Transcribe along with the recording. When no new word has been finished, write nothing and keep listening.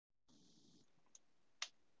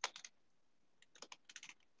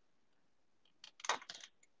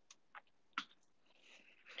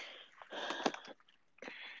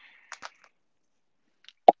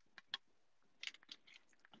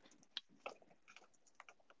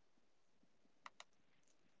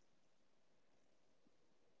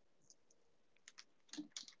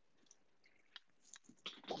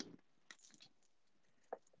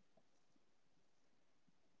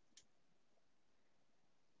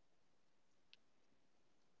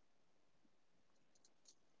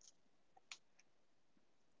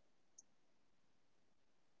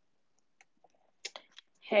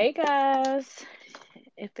Hey guys,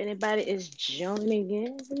 if anybody is joining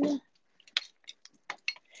in,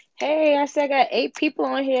 hey, I said I got 8 people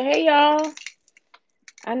on here. Hey y'all,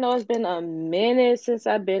 I know it's been a minute since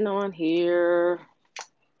I've been on here,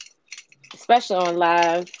 especially on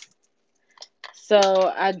live.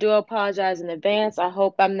 So I do apologize in advance. I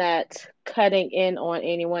hope I'm not cutting in on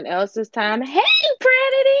anyone else's time. Hey,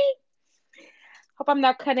 Brandy, hope I'm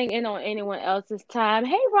not cutting in on anyone else's time.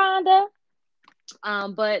 Hey, Rhonda.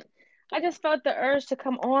 But I just felt the urge to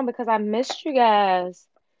come on because I missed you guys.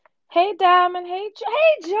 Hey Diamond, hey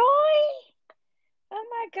Joy. Oh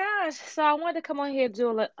my gosh. So I wanted to come on here and do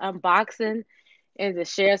a little unboxing and to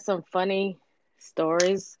share some funny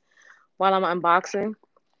stories while I'm unboxing.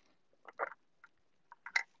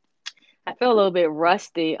 I feel a little bit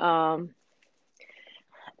rusty. Oh,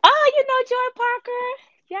 you know Joy Parker?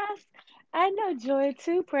 Yes. I know Joy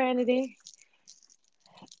too, Pranity.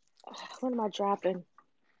 What am I dropping?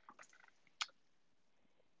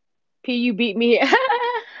 P, you beat me.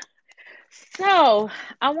 So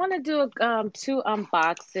I want to do two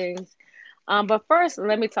unboxings. But first,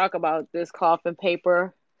 let me talk about this coffin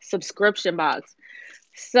paper subscription box.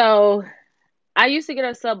 So I used to get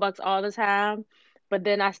a sub box all the time, but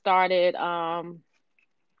then I started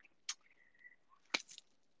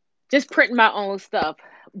just printing my own stuff.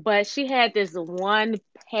 But she had this one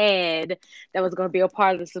pad that was going to be a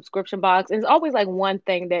part of the subscription box. And it's always like one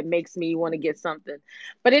thing that makes me want to get something.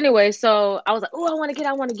 But anyway, so I was like, oh, I want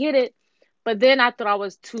to get it. But then I thought I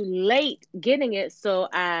was too late getting it. So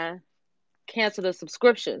I canceled the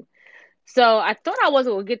subscription. So I thought I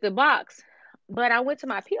wasn't going to get the box. But I went to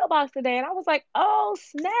my P.O. box today and I was like, oh,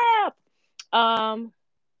 snap. Um,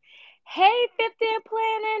 Hey, 50 and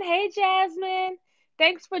Planning. Hey, Jasmine.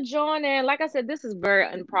 Thanks for joining. Like I said, this is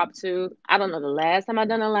very impromptu. I don't know the last time I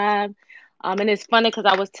done a live. And it's funny because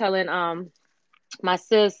I was telling my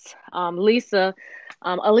sis Lisa,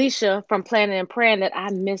 Alicia from Planning and Praying that I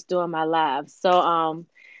miss doing my live. So I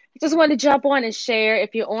just wanted to jump on and share.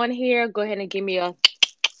 If you're on here, go ahead and give me a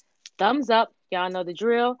thumbs up. Y'all know the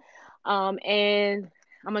drill. And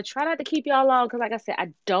I'm gonna try not to keep y'all long because, like I said,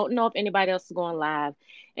 I don't know if anybody else is going live.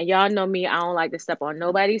 And y'all know me, I don't like to step on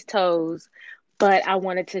nobody's toes. But I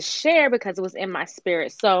wanted to share because it was in my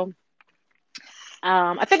spirit. So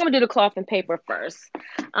I think I'm gonna do the cloth and paper first.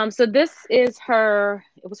 So this is her.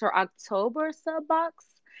 It was her October sub box,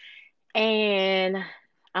 and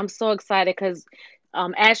I'm so excited because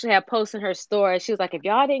Ashley had posted her story. She was like, if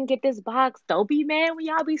y'all didn't get this box, don't be mad when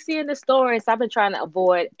y'all be seeing the stories. So I've been trying to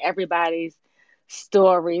avoid everybody's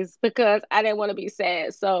stories because I didn't want to be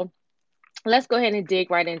sad. So let's go ahead and dig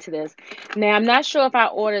right into this. Now, I'm not sure if I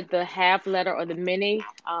ordered the half letter or the mini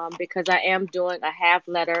because I am doing a half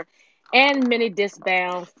letter and mini disc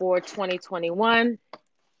bound for 2021.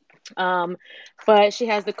 Um, but she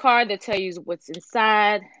has the card that tells you what's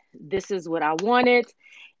inside. This is what I wanted.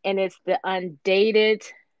 And it's the undated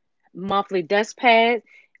monthly dust pad.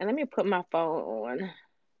 And let me put my phone on.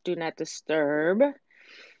 Do not disturb.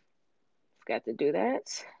 Forgot to do that.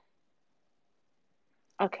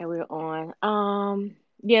 Okay, we're on.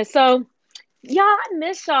 Yeah, so y'all, I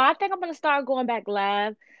miss y'all. I think I'm gonna start going back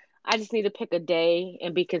live. I just need to pick a day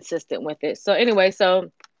and be consistent with it. So anyway,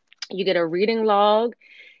 so you get a reading log.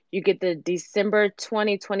 You get the December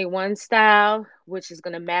 2021 style, which is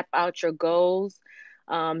going to map out your goals,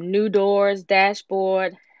 new doors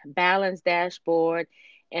dashboard, balance dashboard,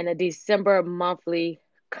 and a December monthly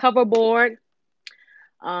cover board.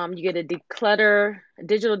 You get a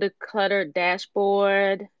digital declutter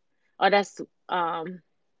dashboard. Oh, that's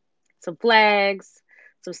some flags,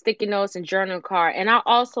 some sticky notes, and journal card. And I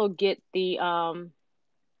also get the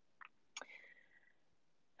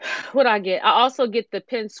what I get? I also get the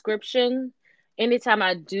Penscription anytime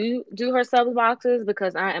I do her sub boxes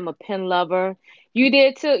because I am a pen lover. You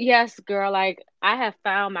did too? Yes, girl. Like I have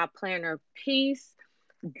found my planner piece.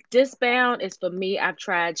 Discbound is for me. I've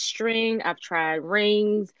tried string, I've tried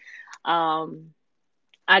rings. Um,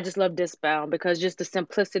 I just love discbound because just the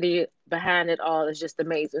simplicity behind it all is just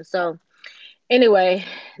amazing. So anyway,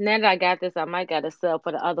 now that I got this, I might got to sell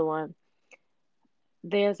for the other one.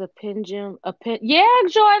 There's a pen gym, a pen. Yeah,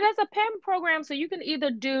 Joy, there's a pen program. So you can either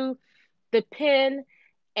do the pen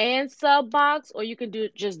and sub box, or you can do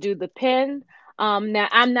the pen. Now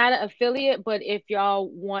I'm not an affiliate, but if y'all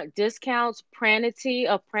want discounts, Pranity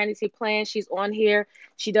of Pranity Plan, she's on here.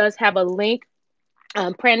 She does have a link.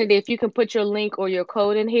 Pranity, if you can put your link or your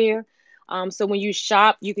code in here. So when you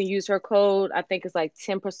shop, you can use her code. I think it's like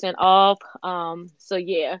 10% off. So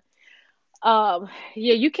yeah. Yeah,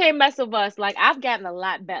 you can't mess with us. Like I've gotten a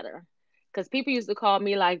lot better because people used to call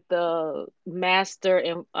me like the master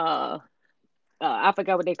and I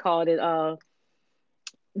forgot what they called it.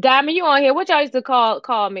 Diamond, you on here? What y'all used to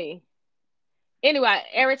call me? Anyway,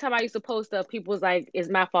 every time I used to post stuff, people was like, "It's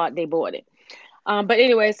my fault they bought it." But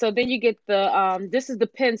anyway, so then you get the this is the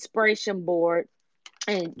Penspiration board,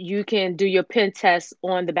 and you can do your pen test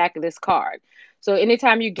on the back of this card. So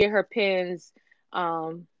anytime you get her pens,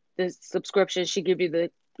 the subscription, she give you the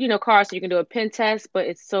card so you can do a pen test. But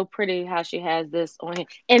it's so pretty how she has this on here.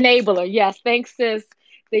 Enabler, yes, thanks sis.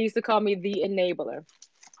 They used to call me the enabler.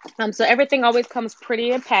 So everything always comes pretty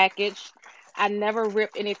and packaged. I never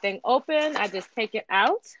rip anything open. I just take it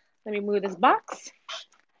out. Let me move this box.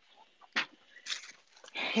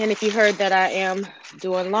 And if you heard that I am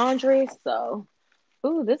doing laundry, so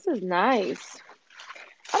ooh, this is nice.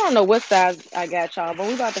 I don't know what size I got, y'all, but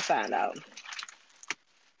we about to find out.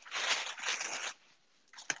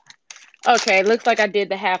 Okay, looks like I did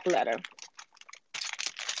the half letter.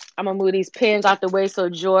 I'm gonna move these pins out the way so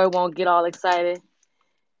Joy won't get all excited.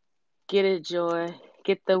 Get it, Joy.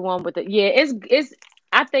 Get the one with the it's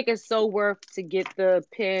I think it's so worth to get the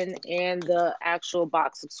pin and the actual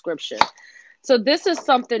box subscription. So this is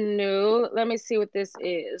something new. Let me see what this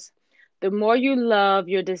is. The more you love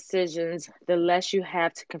your decisions, the less you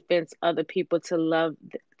have to convince other people to love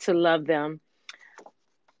them.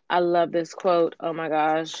 I love this quote. Oh my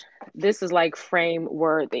gosh. This is like frame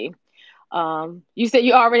worthy. You said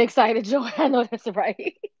you're already excited, Joy. I know that's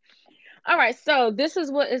right. All right, so this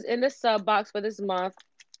is what is in the sub box for this month.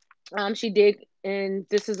 She did, and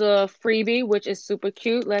this is a freebie, which is super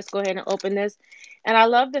cute. Let's go ahead and open this. And I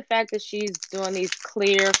love the fact that she's doing these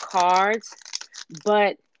clear cards,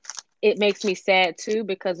 but it makes me sad too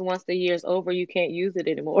because once the year's over, you can't use it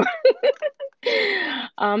anymore.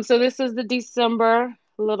 So this is the December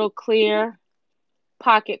little clear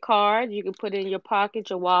pocket card. You can put it in your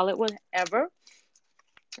pocket, your wallet, whatever.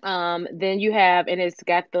 Then you have, and it's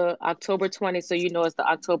got the October 20, so you know it's the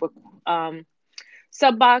October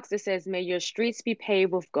sub box. It says, "May your streets be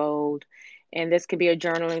paved with gold," and this could be a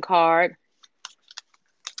journaling card.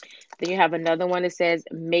 Then you have another one that says,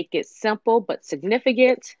 "Make it simple but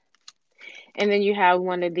significant." And then you have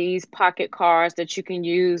one of these pocket cards that you can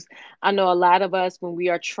use. I know a lot of us, when we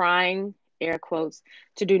are trying, air quotes,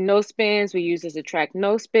 to do no spins, we use this to track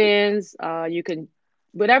no spins. You can,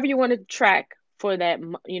 whatever you want to track for that,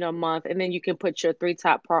 month, and then you can put your three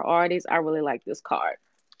top priorities. I really like this card.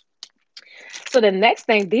 So the next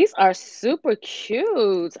thing, these are super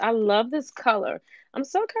cute. I love this color. I'm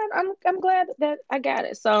glad that I got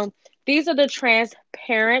it. So these are the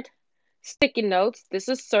transparent sticky notes. This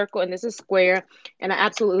is circle and this is square, and I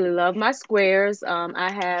absolutely love my squares.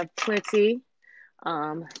 I have plenty.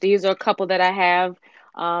 These are a couple that I have.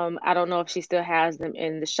 I don't know if she still has them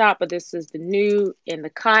in the shop, but this is the new in the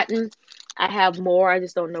cotton. I have more. I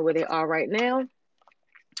just don't know where they are right now.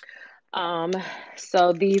 Um,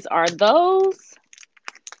 so these are those.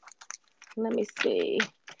 Let me see.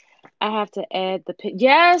 I have to add the pin.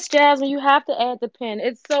 Yes, Jasmine, you have to add the pin.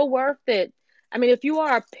 It's so worth it. I mean, if you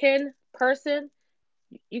are a pin person,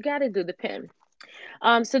 you got to do the pin.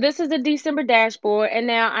 So this is the December dashboard, and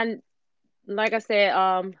now I'm like I said,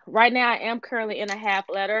 right now I am currently in a half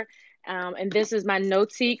letter, and this is my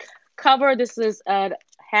Notiq cover. This is a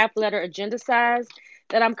half letter agenda size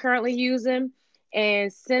that I'm currently using.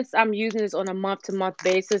 And since I'm using this on a month to month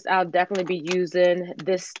basis, I'll definitely be using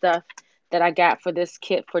this stuff that I got for this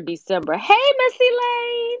kit for December. Hey, Missy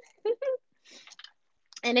Lane!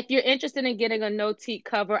 And if you're interested in getting a Notiq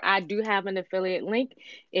cover, I do have an affiliate link.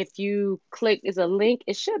 If you click, is a link.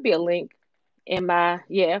 It should be a link in my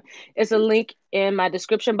it's a link in my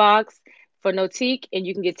description box for Notiq, and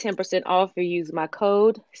you can get 10% off if you use my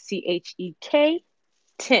code CHEK10.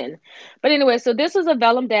 But anyway, so this is a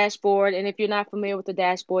vellum dashboard, and if you're not familiar with the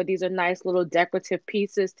dashboard, these are nice little decorative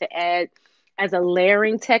pieces to add as a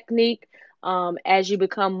layering technique. As you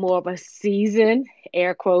become more of a seasoned,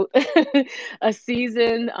 air quote, a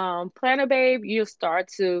seasoned planner babe, you'll start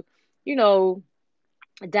to, you know,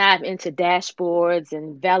 dive into dashboards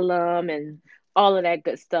and vellum and all of that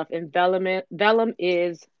good stuff. And vellum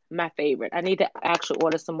is my favorite. I need to actually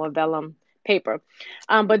order some more vellum paper.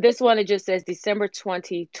 But this one, it just says December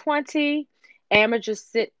 2020. Amateurs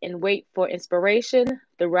sit and wait for inspiration.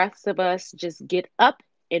 The rest of us just get up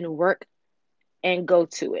and work and go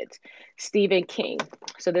to it. Stephen King.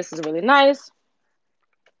 So this is really nice.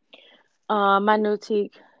 My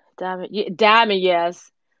Notiq diamond, diamond, yes,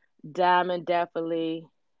 diamond definitely.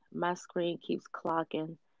 My screen keeps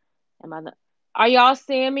clocking. Are y'all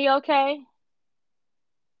seeing me okay?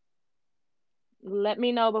 Let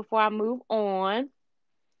me know before I move on.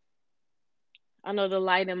 I know the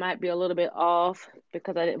lighting might be a little bit off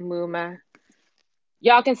because I didn't move my.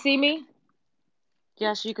 Y'all can see me?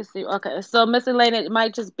 Yes, you can see. Okay, so Miss Elena, it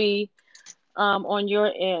might just be on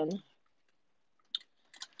your end.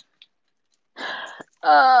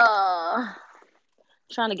 Uh,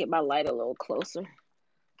 trying to get my light a little closer.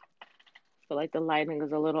 Feel like the lighting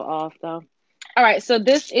is a little off though. All right, so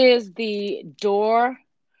this is the door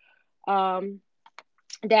um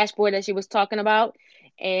dashboard that she was talking about.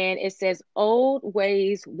 And it says, old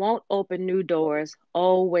ways won't open new doors.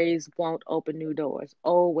 Always won't open new doors.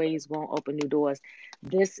 Always won't open new doors.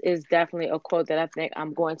 This is definitely a quote that I think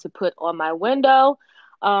I'm going to put on my window.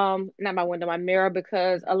 Not my window, my mirror,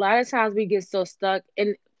 because a lot of times we get so stuck.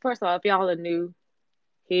 And first of all, if y'all are new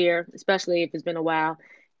here, especially if it's been a while,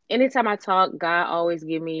 anytime I talk, God always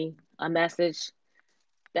give me a message.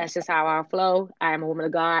 That's just how I flow. I am a woman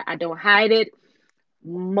of God. I don't hide it.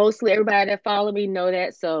 Mostly everybody that follow me know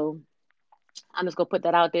that, so I'm just gonna put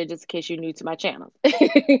that out there just in case you're new to my channel.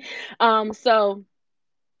 So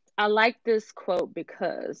I like this quote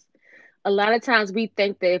because a lot of times we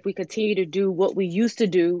think that if we continue to do what we used to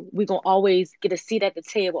do, we're gonna always get a seat at the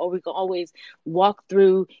table, or we can always walk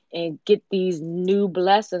through and get these new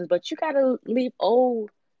blessings. But you gotta leave old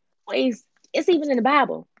ways. It's even in the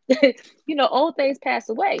Bible. Old things pass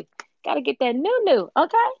away. Gotta get that new.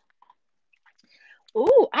 Okay.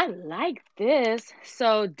 Ooh, I like this.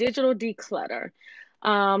 So digital declutter.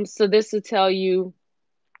 So this will tell you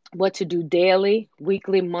what to do daily,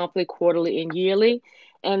 weekly, monthly, quarterly, and yearly.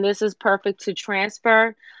 And this is perfect to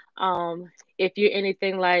transfer. If you're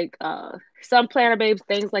anything like some planner babes,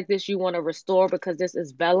 things like this you want to restore because this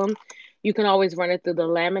is vellum, you can always run it through the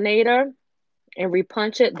laminator and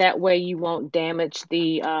repunch it. That way you won't damage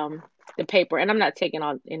the paper. And I'm not taking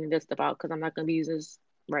all any of this stuff out because I'm not going to be using this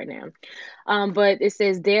right now. But it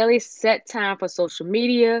says daily set time for social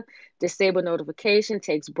media, disable notification,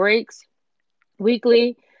 takes breaks.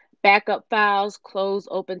 Weekly, backup files, close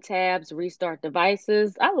open tabs, restart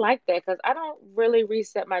devices. I like that because I don't really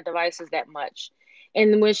reset my devices that much.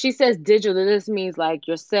 And when she says digital, this means like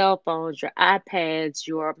your cell phones, your iPads,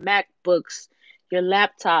 your MacBooks, your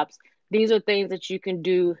laptops. These are things that you can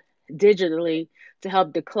do digitally to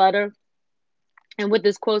help declutter. And what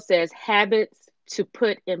this quote says, habits to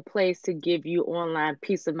put in place to give you online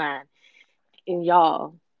peace of mind. And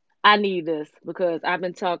y'all, I need this because I've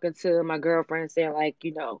been talking to my girlfriend saying, like,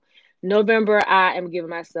 November, I am giving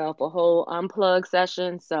myself a whole unplug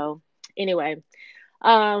session. So, anyway,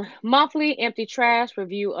 monthly empty trash,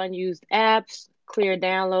 review unused apps, clear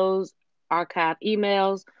downloads, archive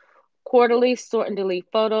emails. Quarterly, sort and delete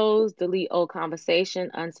photos, delete old conversation,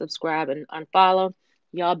 unsubscribe and unfollow.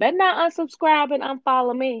 Y'all better not unsubscribe and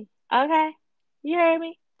unfollow me. Okay? You heard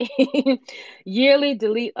me? Yearly,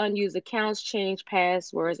 delete unused accounts, change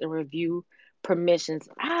passwords, and review permissions.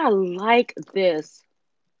 I like this.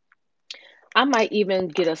 I might even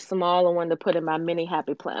get a smaller one to put in my mini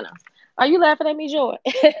happy planner. Are you laughing at me, Joy?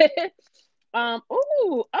 Ooh,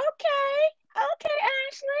 okay. Okay,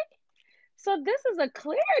 Ashley. So this is a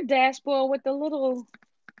clear dashboard with the little,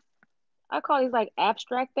 I call these like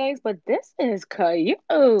abstract things, but this is cute.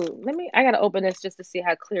 I gotta open this just to see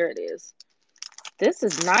how clear it is. This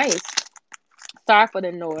is nice. Sorry for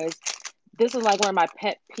the noise. This is like one of my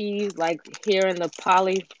pet peeves, like hearing the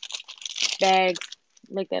poly bags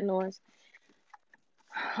make that noise.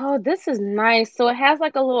 Oh, this is nice. So it has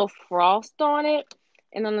like a little frost on it,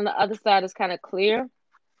 and then on the other side is kind of clear.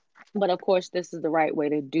 But of course, this is the right way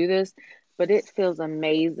to do this. But it feels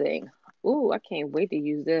amazing. Ooh, I can't wait to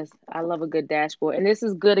use this. I love a good dashboard. And this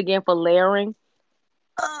is good again for layering.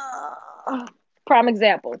 Prime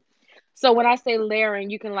example. So when I say layering,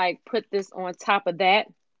 you can like put this on top of that.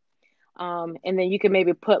 And then you can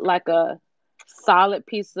maybe put like a solid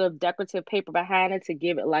piece of decorative paper behind it to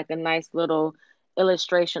give it like a nice little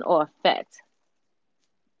illustration or effect.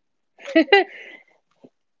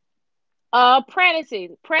 Pranity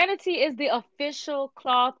is the official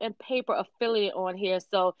cloth and paper affiliate on here.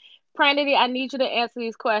 So, Pranity, I need you to answer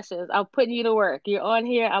these questions. I'm putting you to work. You're on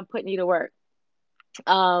here. I'm putting you to work.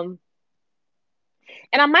 Um,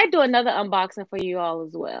 and I might do another unboxing for you all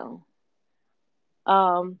as well.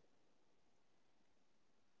 Um,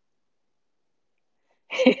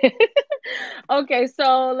 okay,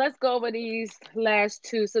 so let's go over these last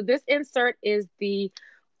two. So this insert is I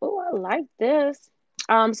like this.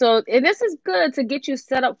 And this is good to get you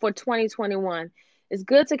set up for 2021. It's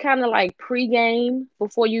good to kind of like pre-game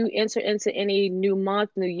before you enter into any new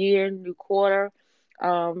month, new year, new quarter,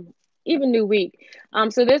 um, even new week.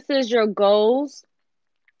 So this is your goals.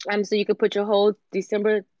 So you can put your whole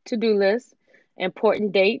December to-do list,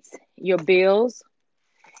 important dates, your bills,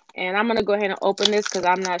 and I'm gonna go ahead and open this because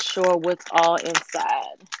I'm not sure what's all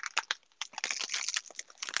inside.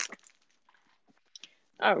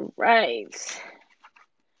 All right.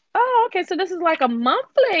 Oh, okay. So this is like a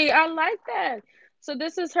monthly. I like that. So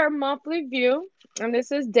this is her monthly view, and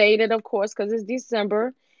this is dated, of course, because it's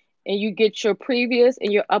December, and you get your previous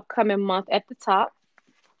and your upcoming month at the top.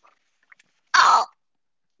 Oh,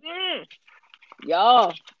 mm,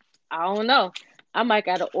 y'all, I don't know. I might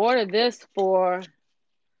gotta order this for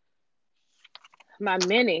my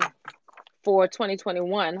mini for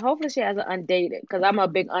 2021. Hopefully she has an undated because I'm a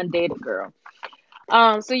big undated girl.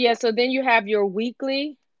 So yeah, so then you have your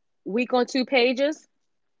weekly, week on 2 pages,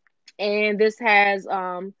 and this has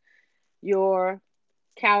your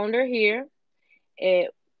calendar here.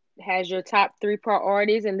 It has your top 3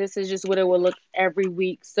 priorities, and this is just what it will look every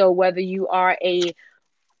week. So whether you are a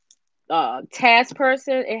task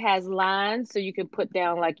person, it has lines so you can put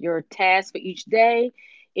down like your task for each day.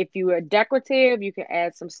 If you are decorative, you can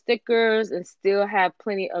add some stickers and still have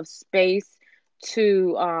plenty of space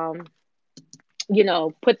to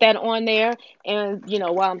put that on there. And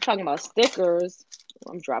while I'm talking about stickers,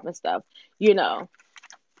 I'm dropping stuff, you know,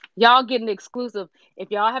 y'all getting exclusive. If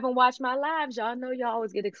y'all haven't watched my lives, y'all know y'all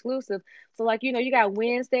always get exclusive. So like, you got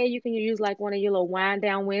Wednesday, you can use like one of your little wind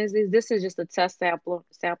down Wednesdays. This is just a test sample,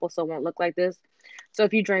 so it won't look like this. So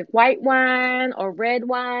if you drink white wine or red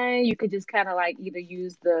wine, you could just kind of like either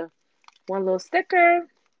use the one little sticker,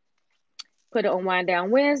 put it on wind down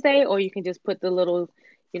Wednesday, or you can just put the little,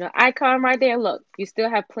 icon right there. Look, you still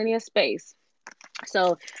have plenty of space.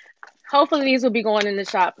 So hopefully these will be going in the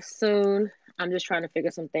shop soon. I'm just trying to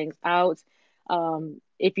figure some things out.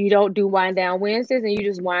 If you don't do wind down Wednesdays and you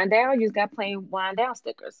just wind down, you just got plain wind down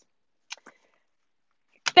stickers.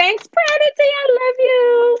 Thanks, Predator. I love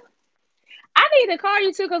you. I need to call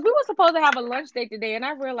you too because we were supposed to have a lunch date today, and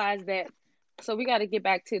I realized that. So we got to get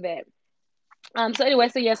back to that. So anyway,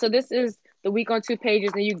 so yeah, so this is the week on 2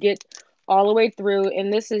 pages, and you get all the way through,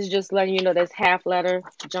 and this is just letting you know there's half letter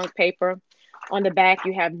junk paper. On the back,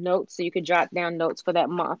 you have notes, so you can jot down notes for that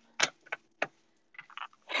month.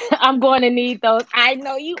 I'm going to need those. I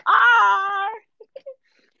know you are.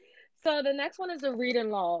 So the next one is a reading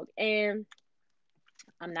log, and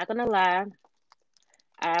I'm not gonna lie,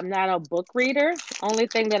 I'm not a book reader. Only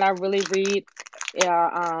thing that I really read,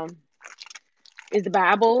 is the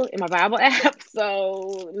Bible in my Bible app.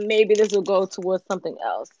 So maybe this will go towards something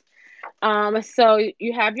else. So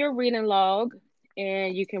you have your reading log,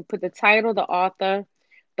 and you can put the title, the author,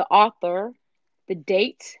 the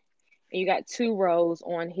date, and you got 2 rows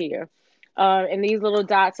on here. And these little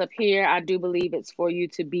dots up here, I do believe it's for you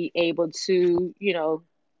to be able to,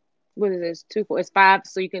 what is this? 2, 4, it's 5,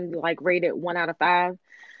 so you can like rate it 1 out of 5.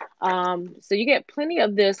 So you get plenty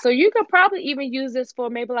of this. So you could probably even use this for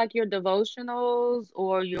maybe like your devotionals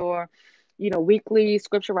or your, weekly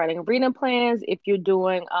scripture writing and reading plans. If you're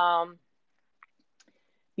doing,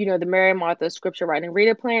 the Mary Martha scripture writing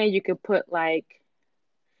reading plan, you could put like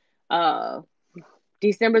uh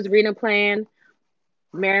December's reading plan,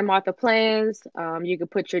 Mary Martha plans. You could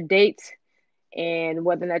put your dates and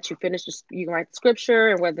whether or not you finished, you can write the scripture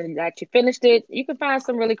and whether or not you finished it. You can find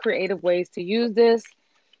some really creative ways to use this.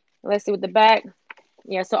 Let's see with the back.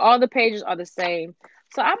 Yeah, so all the pages are the same.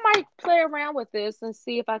 So I might play around with this and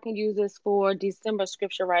see if I can use this for December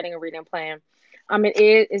scripture writing and reading plan.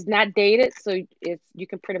 It's not dated, so you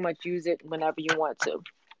can pretty much use it whenever you want to.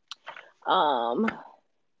 Um,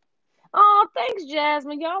 oh, thanks,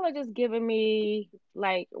 Jasmine. Y'all are just giving me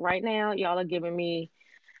like right now. Y'all are giving me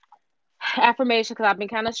affirmation because I've been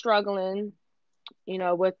kind of struggling,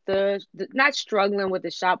 with the not struggling with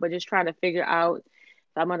the shop, but just trying to figure out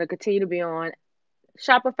if I'm gonna continue to be on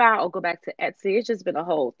Shopify or go back to Etsy. It's just been a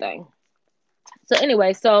whole thing. So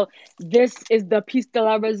anyway, so this is the piece de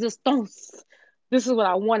la resistance. This is what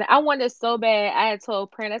I wanted. I wanted it so bad. I had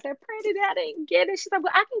told Print, I said, Print, I didn't get it. She's like,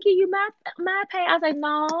 well, I can give you my pay. I was like,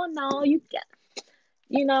 no, you get.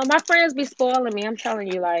 My friends be spoiling me. I'm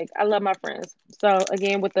telling you, like, I love my friends. So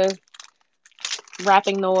again, with the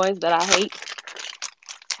wrapping noise that I hate,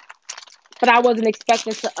 but I wasn't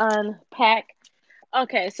expecting to unpack.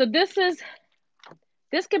 Okay, so this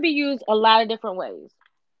could be used a lot of different ways.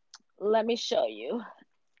 Let me show you.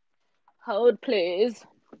 Hold, please.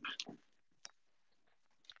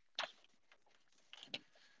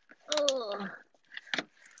 Ugh.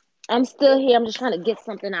 I'm still here. I'm just trying to get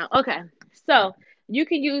something out. Okay. So you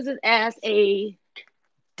can use it as a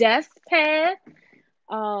desk pad.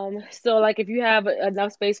 So like if you have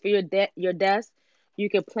enough space for your desk, you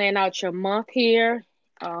can plan out your month here.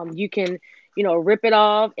 You can, rip it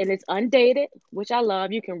off and it's undated, which I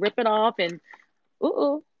love. You can rip it off and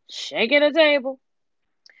shake it a table.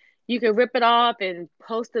 You can rip it off and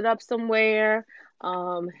post it up somewhere.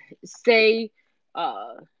 Say,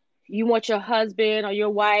 uh, you want your husband or your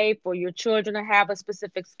wife or your children to have a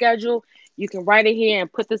specific schedule, you can write it here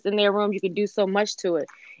and put this in their room. You can do so much to it.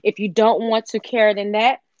 If you don't want to carry it in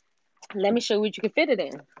that, let me show you what you can fit it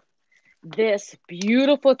in. This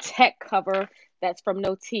beautiful tech cover that's from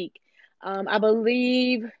Notiq. I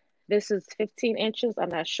believe this is 15 inches. I'm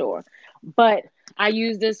not sure. But I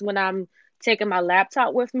use this when I'm taking my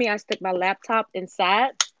laptop with me. I stick my laptop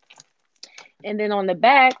inside. And then on the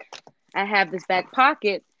back, I have this back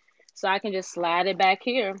pocket. So I can just slide it back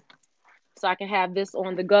here. So I can have this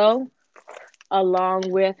on the go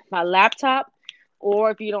along with my laptop.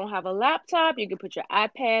 Or if you don't have a laptop, you can put your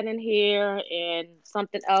iPad in here and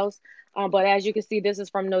something else. But as you can see, this is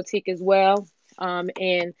from Notiq as well.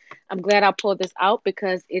 And I'm glad I pulled this out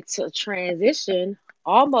because it's a transition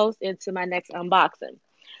almost into my next unboxing.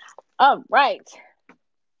 All right.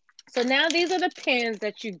 So now these are the pins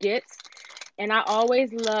that you get. And I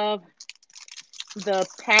always love the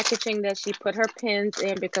packaging that she put her pins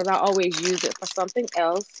in because I always use it for something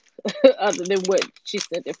else other than what she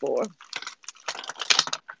sent it for.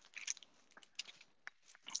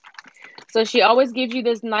 So she always gives you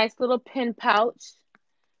this nice little pin pouch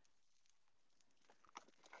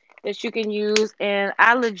that you can use, and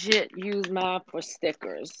I legit use mine for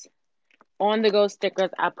stickers. On the go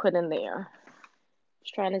stickers I put in there.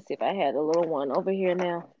 Just trying to see if I had a little one over here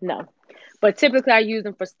now. No. But typically I use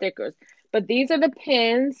them for stickers. But these are the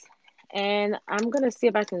pins, and I'm going to see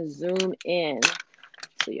if I can zoom in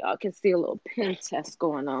so y'all can see a little pin test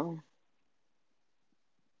going on.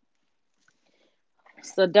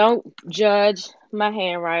 So don't judge my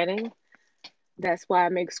handwriting. That's why I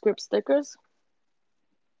make script stickers.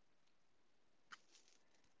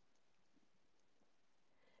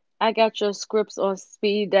 I got your scripts on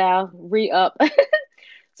speed dial, re-up.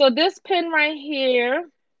 So this pen right here,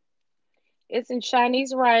 it's in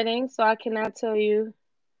Chinese writing, so I cannot tell you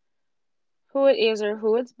who it is or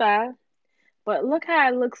who it's by. But look how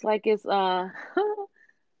it looks like it's I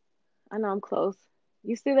know I'm close.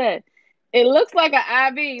 You see that? It looks like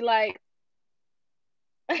an IV, like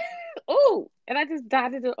ooh, and I just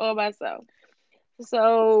dotted it on myself.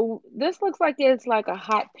 So this looks like it's like a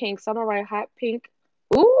hot pink. So I'm gonna write hot pink.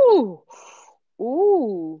 Ooh,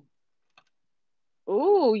 ooh,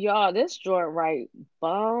 ooh, y'all, this joint right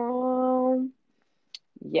bomb.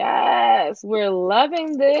 Yes, we're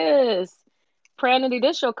loving this. Pranity,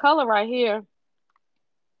 this your color right here.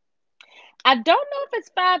 I don't know if it's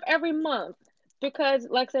 5 every month because,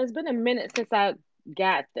 like I said, it's been a minute since I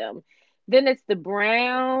got them. Then it's the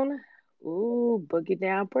brown. Ooh, Boogie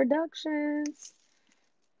Down Productions.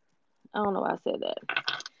 I don't know why I said that.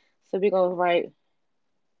 So we're going to write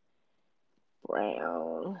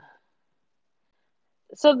brown.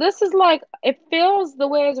 So this is like, it feels the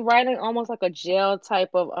way it's writing almost like a gel type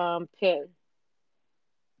of pen.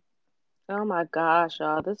 Oh my gosh,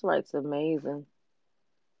 y'all. This writes amazing.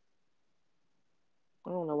 I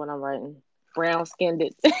don't know what I'm writing. Brown skinned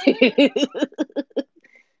it.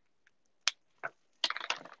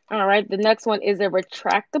 All right, the next one is a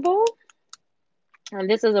retractable. And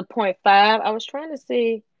this is a 0.5. I was trying to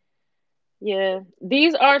see. Yeah,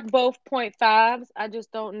 these are both 0.5s. I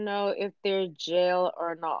just don't know if they're gel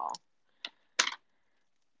or not.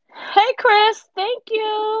 Hey, Chris, thank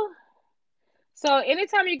you. So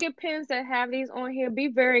anytime you get pens that have these on here, be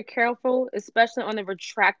very careful, especially on the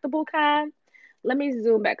retractable kind. Let me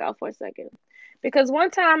zoom back out for a second. Because one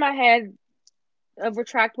time I had a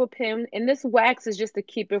retractable pen, and this wax is just to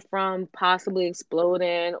keep it from possibly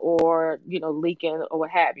exploding or, leaking or what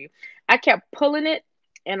have you. I kept pulling it,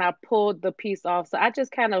 and I pulled the piece off. So I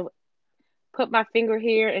just kind of put my finger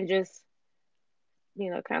here and just,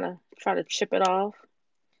 kind of try to chip it off.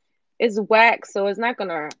 It's wax, so it's not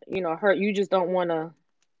gonna, hurt. You just don't want to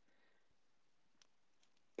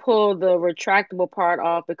pull the retractable part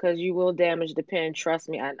off because you will damage the pen. Trust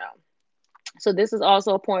me, I know. So this is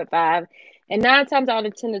also a 0.5. And 9 times out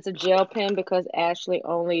of 10, it's a gel pen because Ashley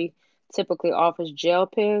only typically offers gel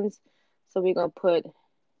pens. So we're going to put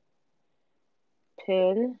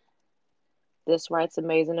pen. This writes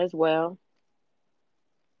amazing as well.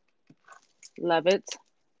 Love it.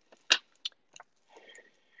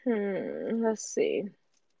 Let's see.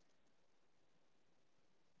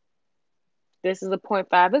 This is a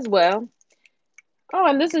 0.5 as well. Oh,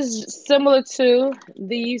 and this is similar to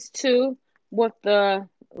these two with the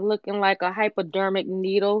looking like a hypodermic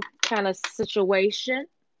needle kind of situation.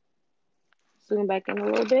 Zoom back in a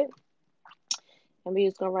little bit. And we're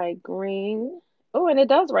just going to write green. Oh, and it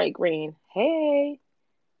does write green. Hey.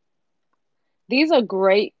 These are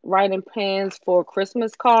great writing pens for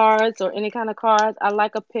Christmas cards or any kind of cards. I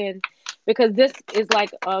like a pen because this is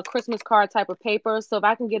like a Christmas card type of paper. So if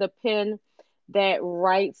I can get a pen that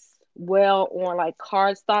writes well on like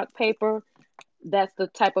cardstock paper, that's the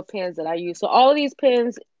type of pens that I use. So all of these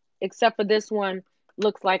pens, except for this one,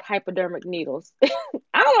 looks like hypodermic needles. I don't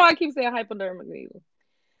know why I keep saying hypodermic needle.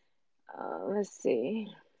 Let's see.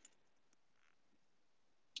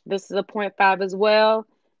 This is a .5 as well.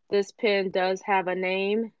 This pen does have a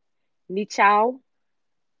name, Nichao.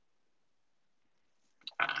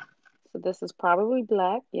 So this is probably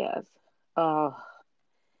black. Yes. Oh,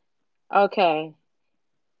 okay.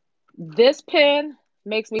 This pen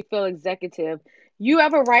makes me feel executive. You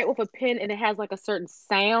ever write with a pen and it has like a certain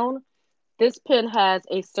sound? This pen has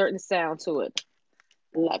a certain sound to it.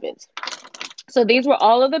 Love it. So these were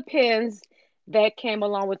all of the pens that came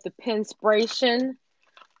along with the Penspiration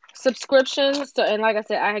subscription. So, and like I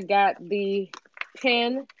said, I had got the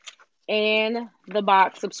pen and the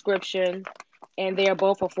box subscription, and they are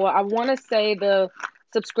both for four. I want to say the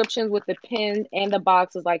subscriptions with the pen and the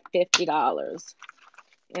box is like $50.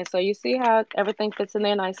 And so you see how everything fits in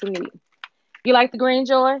there nice and neat. You like the green,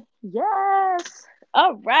 Joy? Yes.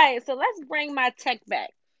 All right. So let's bring my tech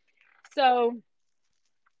back. So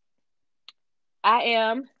I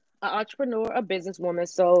am an entrepreneur, a businesswoman.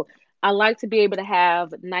 So I like to be able to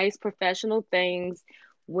have nice professional things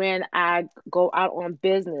when I go out on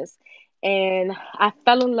business. And I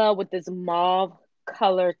fell in love with this mauve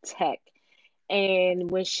color tech. And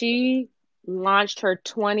when she launched her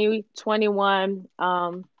 2021,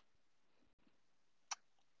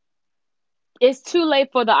 it's too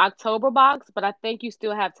late for the October box, but I think you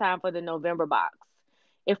still have time for the November box.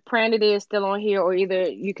 If Brandy is still on here, or either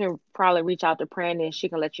you can probably reach out to Brandy and she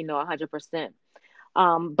can let you know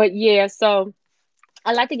 100%. But yeah, so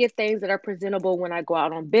I like to get things that are presentable when I go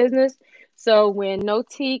out on business. So when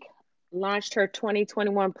Notiq launched her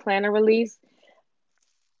 2021 planner release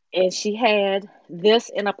and she had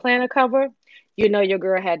this in a planner cover, you know your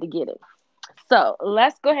girl had to get it. So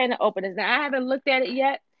let's go ahead and open this. Now I haven't looked at it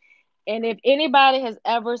yet. And if anybody has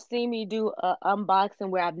ever seen me do an unboxing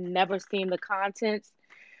where I've never seen the contents,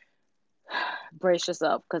 brace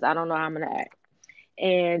yourself because I don't know how I'm going to act.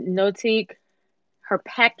 And Notiq, her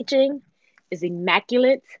packaging is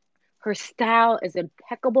immaculate. Her style is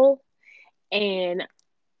impeccable. And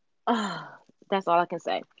that's all I can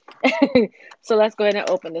say. So let's go ahead and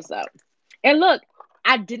open this up. And look,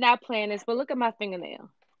 I did not plan this, but look at my fingernail.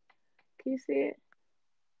 Can you see it?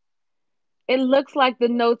 It looks like the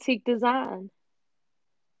Notiq design.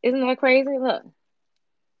 Isn't that crazy? Look.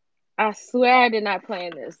 I swear I did not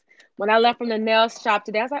plan this. When I left from the nail shop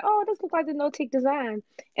today, I was like, oh, this looks like the Notiq design.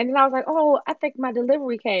 And then I was like, oh, I think my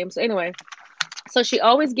delivery came. So anyway, so she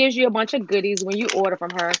always gives you a bunch of goodies when you order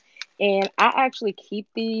from her. And I actually keep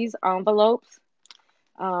these envelopes.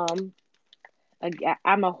 Um,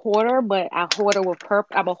 I'm a hoarder, but I'm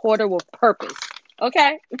a hoarder with purpose.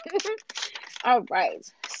 Okay. All right.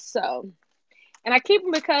 So, and I keep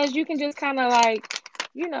them because you can just kind of like,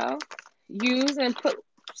 you know, use and put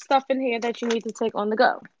stuff in here that you need to take on the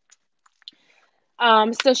go.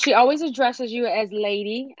 So she always addresses you as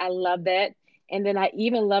lady. I love that. And then I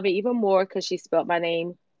even love it even more because she spelled my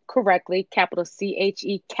name correctly, capital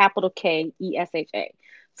CHE, capital KESHA.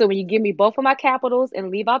 So when you give me both of my capitals and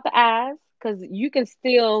leave out the I's, because you can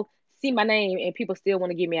still see my name and people still want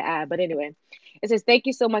to give me an I. But anyway, it says, thank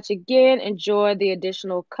you so much again. Enjoy the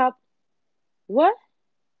additional cup. What?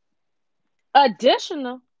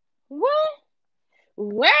 Additional? What?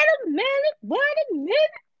 Wait a minute. Wait a minute.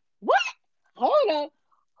 What? Hold up.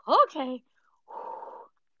 Okay.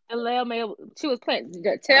 And Leia May, she was playing.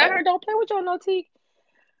 Tell her don't play with your Notiq.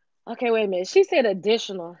 Okay, wait a minute. She said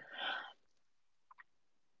additional.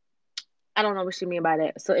 I don't know what she mean by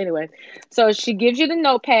that. So anyway, so she gives you the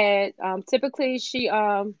notepad. Typically she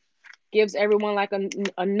gives everyone like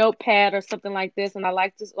a notepad or something like this, and I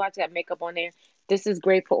like this. Watch that makeup on there. This is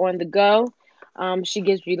great for on the go. She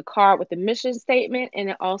gives you the card with the mission statement,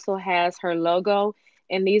 and it also has her logo.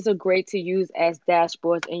 And these are great to use as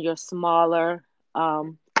dashboards in your smaller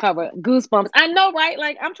cover. Goosebumps. I know, right?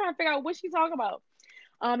 Like I'm trying to figure out what she's talking about.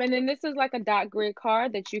 And then this is like a dot grid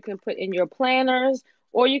card that you can put in your planners,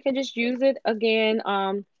 or you can just use it again.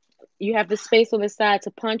 You have the space on the side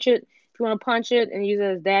to punch it. If you want to punch it and use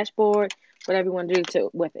it as dashboard, whatever you want to do to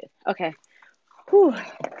with it. Okay. Whew.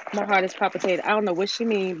 My heart is palpitating. I don't know what she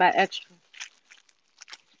mean by extra.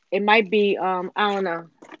 It might be I don't know.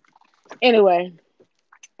 Anyway,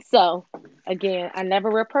 so again, I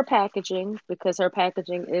never rip her packaging because her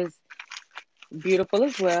packaging is beautiful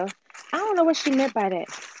as well. I don't know what she meant by that.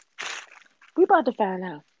 We about to find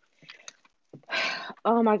out.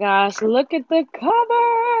 Oh my gosh, look at the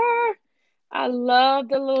cover. I love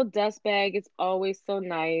the little dust bag. It's always so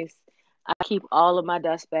nice. I keep all of my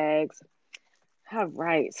dust bags. All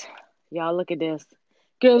right. Y'all look at this.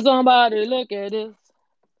 Can somebody look at this?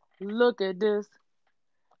 Look at this.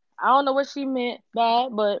 I don't know what she meant by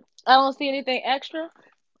it, but I don't see anything extra,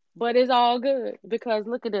 but it's all good because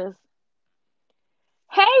look at this.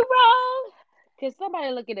 Hey, Rose. Can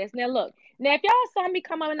somebody look at this? Now look. Now if y'all saw me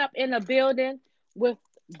coming up in a building with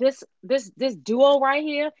this duo right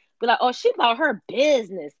here, be like, oh, she about her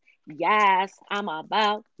business. Yes, I'm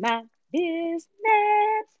about my business.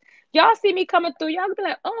 Y'all see me coming through, y'all be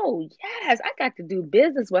like, oh yes, I got to do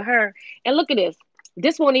business with her. And look at this.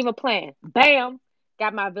 This won't even plan. Bam.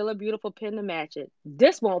 Got my Villa Beautiful pin to match it.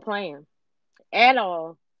 This won't plan at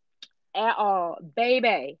all. At all.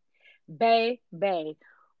 Baby. Baby.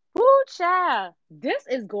 Woo, child. This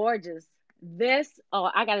is gorgeous. This, oh,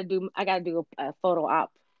 I gotta do a photo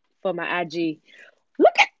op for my IG.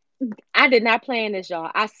 Look at, I did not plan this, y'all.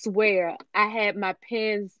 I swear, I had my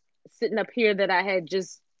pins sitting up here that I had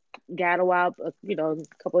just got a while, a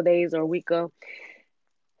couple of days or a week ago.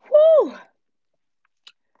 Whoo,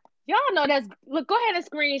 y'all know that's. Look, go ahead and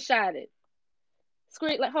screenshot it.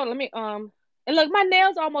 Like, hold on, let me and look, my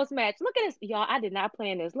nails almost match. Look at this, y'all. I did not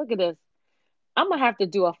plan this. Look at this. I'm gonna have to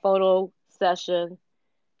do a photo session,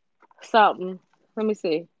 something. Let me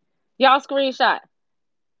see. Y'all screenshot.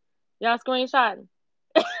 Y'all screenshot.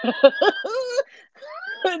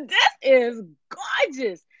 This is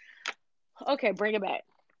gorgeous. Okay, bring it back.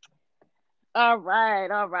 All right,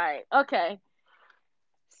 all right. Okay.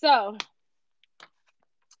 So,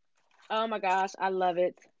 oh my gosh, I love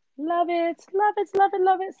it. Love it. Love it. Love it.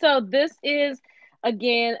 Love it. So, this is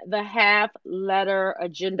again the half letter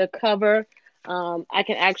agenda cover. I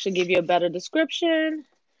can actually give you a better description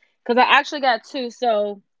because I actually got two.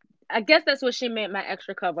 So, I guess that's what she meant, my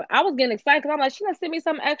extra cover. I was getting excited because I'm like, she gonna send me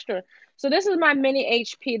something extra. So this is my mini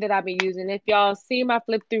HP that I've been using. If y'all see my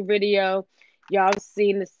flip through video, y'all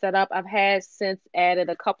seen the setup. I've had since added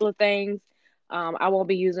a couple of things. I won't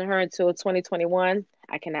be using her until 2021.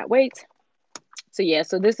 I cannot wait. So yeah,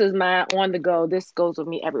 so this is my on the go. This goes with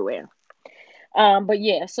me everywhere. But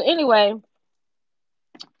yeah, so anyway,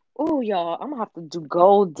 oh y'all, I'm gonna have to do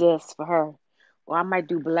gold disc for her. Or I might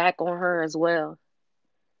do black on her as well.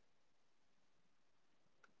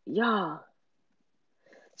 Y'all.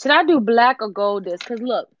 Should I do black or gold disc? Because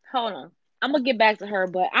look, hold on. I'm gonna get back to her,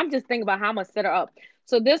 but I'm just thinking about how I'm gonna set her up.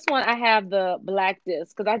 So this one I have the black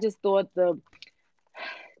disc because I just thought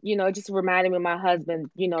it just reminded me of my husband,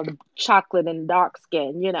 the chocolate and dark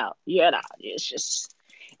skin, it's just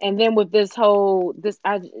and then with this whole this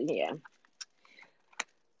I yeah,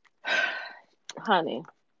 honey.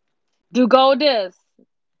 Do gold disc.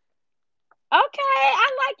 Okay, I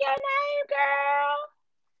like your name, girl.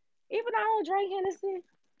 Even though I don't drink Hennessy.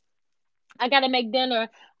 I gotta make dinner.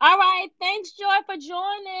 All right. Thanks, Joy, for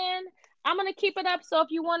joining. I'm gonna keep it up. So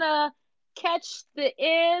if you wanna catch the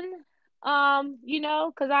end,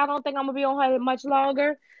 because I don't think I'm gonna be on here much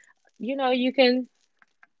longer, you can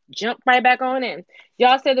jump right back on in.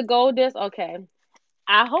 Y'all say the gold disc? Okay.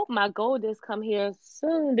 I hope my gold disc come here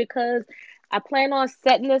soon because I plan on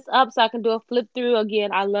setting this up so I can do a flip through.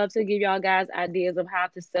 Again, I love to give y'all guys ideas of how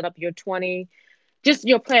to set up your 20, just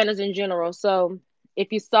your planners in general. So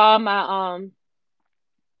if you saw my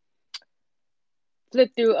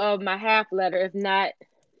flip through of my half letter. If not,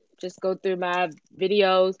 just go through my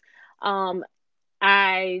videos. Um,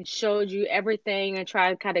 I showed you everything and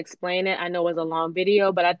tried to kind of explain it. I know it was a long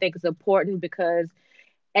video, but I think it's important because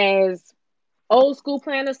as old school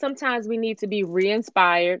planners, sometimes we need to be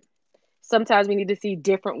re-inspired. Sometimes we need to see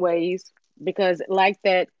different ways because, like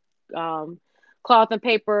that cloth and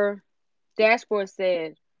paper dashboard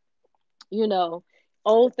said, you know,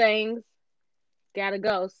 old things gotta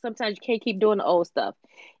go. Sometimes you can't keep doing the old stuff.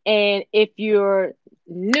 And if you're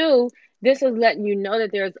new, this is letting you know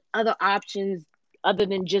that there's other options other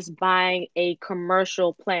than just buying a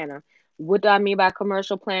commercial planner. What do I mean by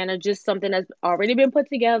commercial planner? Just something that's already been put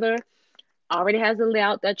together, already has the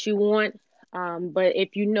layout that you want. But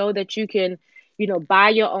if you know that you can, buy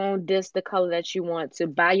your own disc the color that you want to,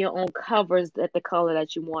 buy your own covers at the color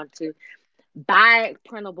that you want to, buy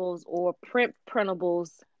printables or print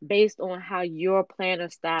printables based on how your planner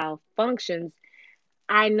style functions,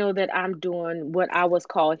 I know that I'm doing what I was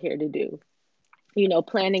called here to do.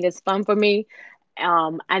 Planning is fun for me.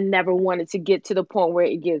 I never wanted to get to the point where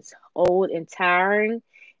it gets old and tiring.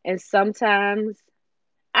 And sometimes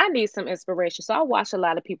I need some inspiration. So I watch a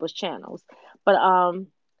lot of people's channels. But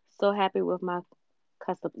so happy with my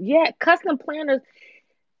custom planners.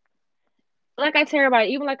 Like I tell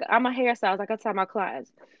everybody, even like I'm a hairstylist, like I tell my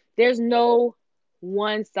clients, there's no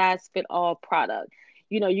one size fit all product.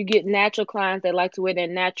 You get natural clients that like to wear their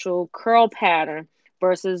natural curl pattern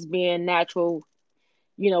versus being natural,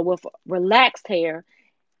 with relaxed hair.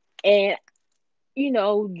 And,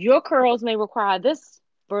 your curls may require this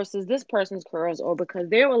versus this person's curls, or because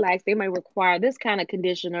they're relaxed, they may require this kind of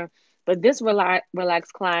conditioner, but this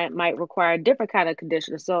relaxed client might require a different kind of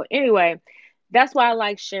conditioner. So, anyway, that's why I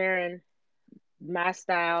like sharing my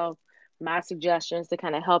style, my suggestions to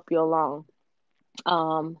kind of help you along.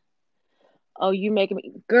 Um, oh, you making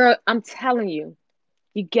me, girl, I'm telling you,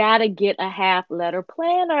 you gotta get a half letter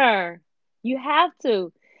planner. You have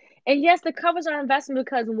to. And yes, the covers are investment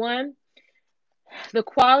because one, the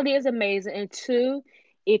quality is amazing. And two,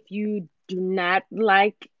 if you do not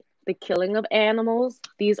like the killing of animals,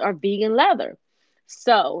 these are vegan leather.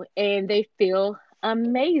 So, and they feel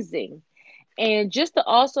amazing. And just to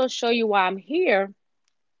also show you why I'm here,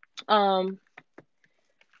 um,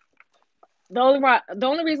 the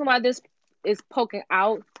only reason why this is poking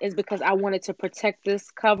out is because I wanted to protect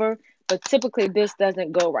this cover, but typically this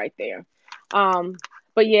doesn't go right there. Um,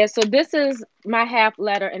 but yeah, so this is my half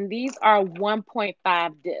letter, and these are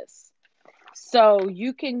 1.5 discs. So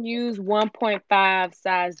you can use 1.5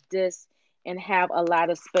 size discs and have a lot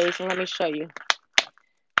of space. And let me show you.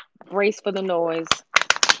 Brace for the noise.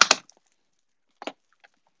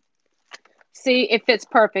 See, it fits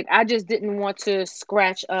perfect. I just didn't want to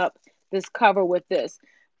scratch up this cover with this,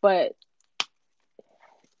 but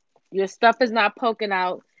your stuff is not poking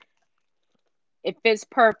out. It fits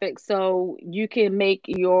perfect, so you can make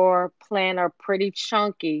your planner pretty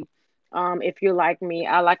chunky. If you're like me,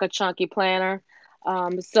 I like a chunky planner.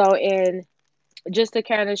 So and just to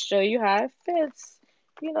kind of show you how it fits,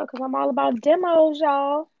 because I'm all about demos,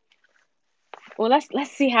 y'all. Well,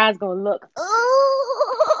 let's see how it's gonna look.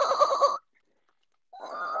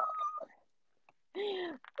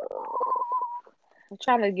 I'm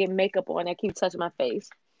trying to get makeup on. I keep touching my face.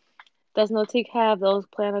 Does Notiq have those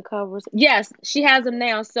planner covers? Yes, she has them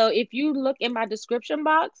now. So if you look in my description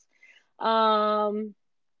box, um,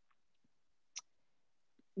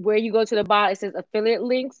 where you go to the bottom, it says affiliate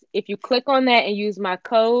links. If you click on that and use my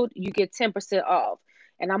code, you get 10% off.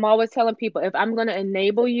 And I'm always telling people, if I'm going to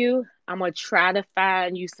enable you, I'm going to try to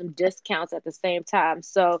find you some discounts at the same time.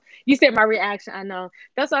 So you said my reaction. I know.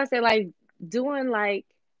 That's why I say, like, doing like,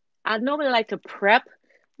 I normally like to prep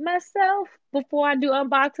myself before I do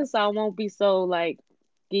unboxing so I won't be so like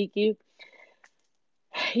geeky.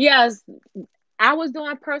 Yes, I was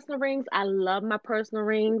doing personal rings. I love my personal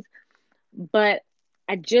rings, but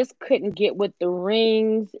I just couldn't get with the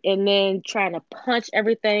rings and then trying to punch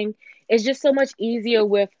everything. It's just so much easier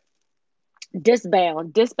with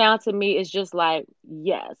discbound. Discbound to me is just like,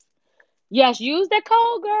 yes. Yes, use that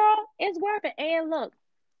code, girl. It's worth it. And look,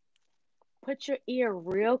 put your ear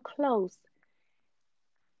real close.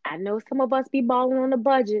 I know some of us be balling on the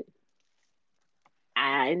budget.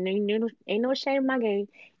 I ain't no shame in my game.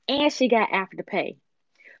 And she got Afterpay.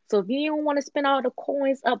 So if you don't want to spend all the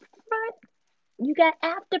coins up front, you got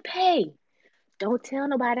Afterpay. Don't tell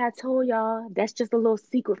nobody I told y'all. That's just a little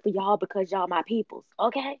secret for y'all because y'all my peoples.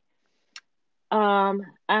 Okay.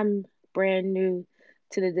 I'm brand new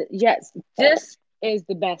to the yes, this is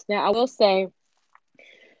the best. Now I will say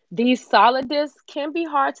these solid discs can be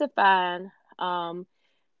hard to find. Um,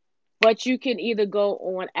 but you can either go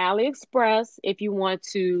on AliExpress if you want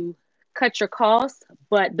to cut your costs,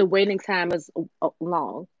 but the waiting time is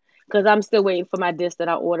long because I'm still waiting for my disc that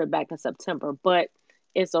I ordered back in September, but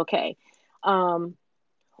it's okay. Um,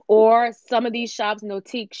 or some of these shops,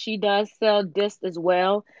 Notiq, she does sell discs as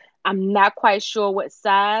well. I'm not quite sure what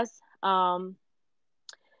size.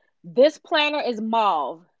 This planner is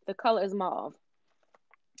mauve. The color is mauve.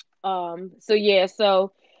 So yeah,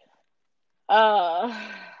 so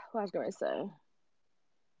what I was gonna say.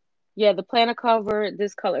 Yeah, the planner cover,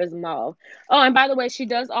 this color is mauve. Oh, and by the way, she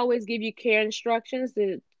does always give you care instructions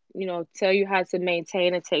to, tell you how to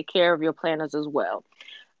maintain and take care of your planners as well.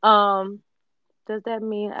 Um, does that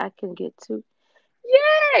mean I can get two?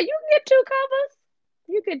 Yeah, you can get two covers.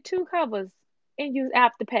 You get two covers and use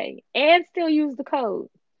Afterpay and still use the code.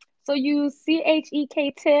 So use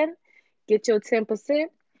CHEK10, get your 10%,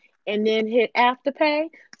 and then hit Afterpay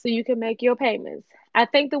so you can make your payments. I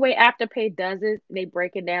think the way Afterpay does it, they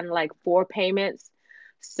break it down to like four payments.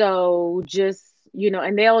 So just,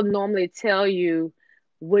 and they'll normally tell you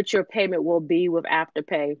what your payment will be with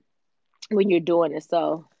Afterpay when you're doing it.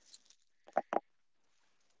 So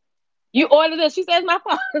you order this. She says my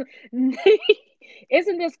phone.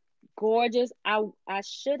 Isn't this gorgeous? I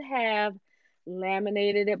should have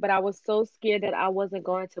laminated it, but I was so scared that I wasn't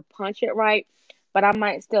going to punch it right. But I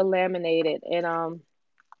might still laminate it. And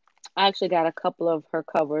I actually got a couple of her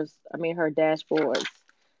covers, I mean her dashboards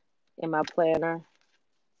in my planner.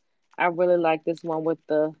 I really like this one with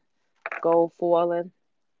the gold foiling.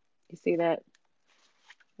 You see that?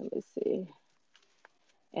 Let me see.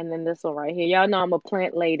 And then this one right here. Y'all know I'm a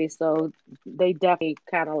plant lady, so they definitely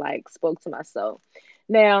kind of like spoke to my soul.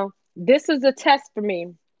 Now, this is a test for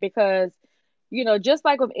me because, just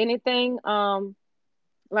like with anything,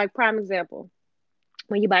 like prime example,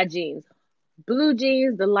 when you buy jeans, blue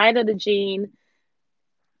jeans, the lighter the jean,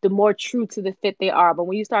 the more true to the fit they are. But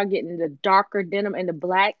when you start getting the darker denim and the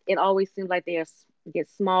black, it always seems like get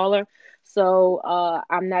smaller. So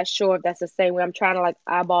I'm not sure if that's the same way. I'm trying to like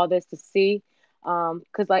eyeball this to see.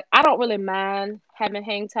 Cause like I don't really mind having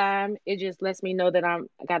hang time. It just lets me know that I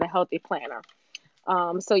got a healthy planner.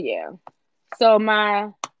 So yeah. So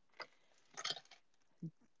my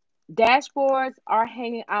dashboards are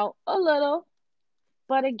hanging out a little,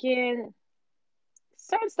 but again,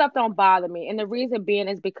 certain stuff don't bother me. And the reason being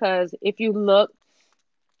is because if you look,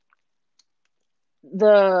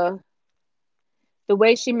 the the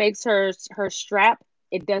way she makes her strap,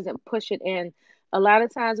 it doesn't push it in. A lot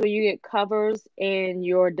of times when you get covers and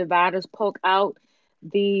your dividers poke out,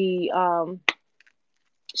 the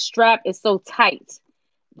strap is so tight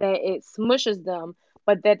that it smushes them.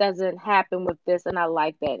 But that doesn't happen with this, and I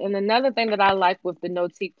like that. And another thing that I like with the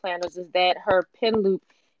Notiq planners is that her pin loop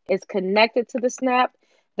is connected to the snap.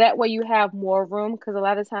 That way you have more room because a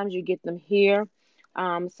lot of times you get them here.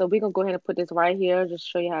 So we're gonna go ahead and put this right here, just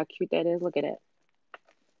show you how cute that is. Look at it.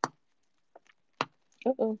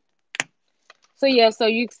 Uh-oh. So yeah, so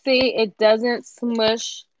you see it doesn't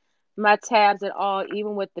smush my tabs at all,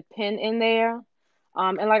 even with the pin in there.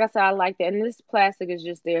 And like I said, I like that. And this plastic is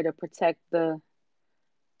just there to protect the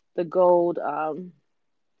gold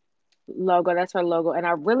logo. That's her logo.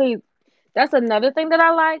 And that's another thing that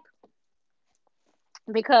I like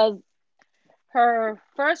because her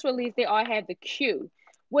first release they all had the Q,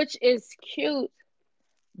 which is cute,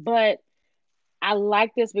 but I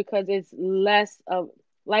like this because it's less of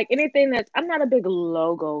like anything that's I'm not a big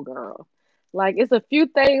logo girl. Like it's a few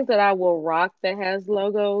things that I will rock that has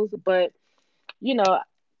logos, but you know,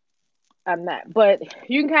 I'm not. But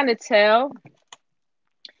you can kind of tell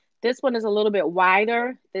this one is a little bit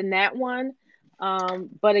wider than that one.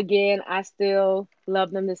 But again, I still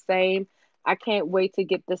love them the same. I can't wait to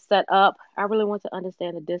get this set up. I really want to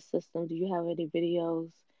understand the disc system. Do you have any videos?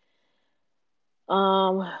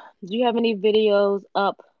 Um, do you have any videos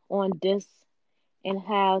up on disc and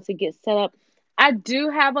how to get set up? I do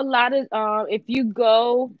have a lot of if you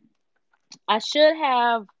go, I should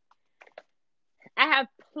have I have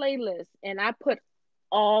playlists and I put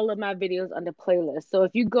all of my videos under playlists. So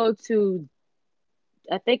if you go to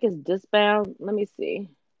I think it's Disbound, let me see.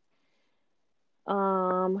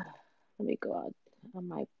 Um let me go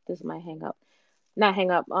out. This might hang up. Not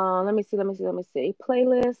hang up. Let me see.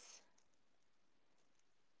 Playlists.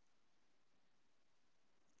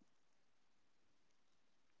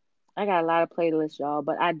 I got a lot of playlists, y'all,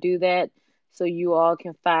 but I do that so you all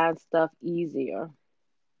can find stuff easier.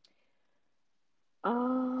 Let's see,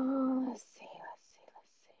 let's see,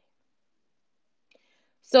 let's see.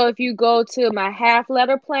 So if you go to my half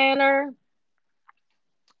letter planner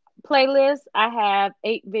playlist, I have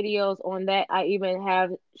 8 videos on that. I even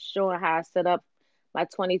have showing how I set up my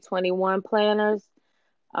 2021 planners.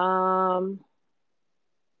 Um,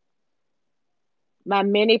 my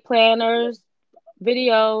mini planners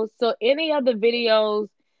videos. So any of the videos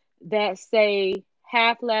that say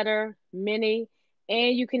half letter, mini,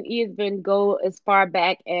 and you can even go as far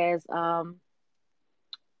back as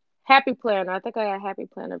Happy Planner. I think I got Happy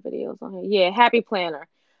Planner videos on here. Yeah, Happy Planner.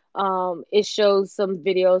 It shows some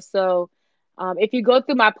videos. So if you go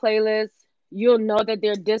through my playlist, you'll know that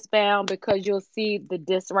they're disc bound because you'll see the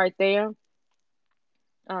disc right there.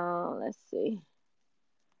 Let's see.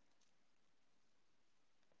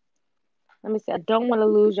 Let me see. I don't want to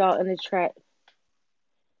lose y'all in the track.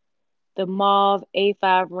 The mauve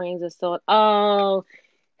A5 rings are so. Oh,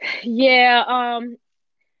 yeah.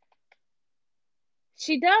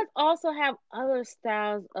 She does also have other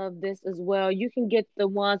styles of this as well. You can get the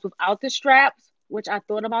ones without the straps, which I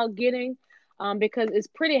thought about getting, because it's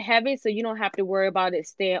pretty heavy, so you don't have to worry about it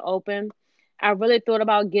staying open. I really thought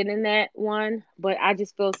about getting that one, but I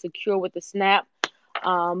just feel secure with the snap.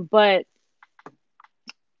 But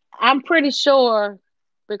I'm pretty sure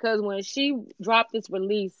because when she dropped this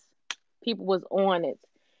release, people was on it.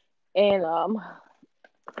 And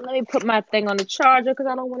let me put my thing on the charger because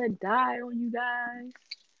I don't want to die on you guys.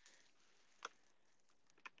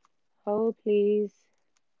 Hold, please.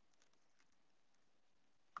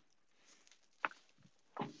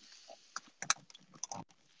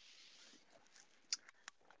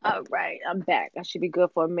 All right, I'm back. I should be good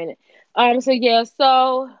for a minute. So yeah,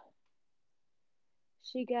 so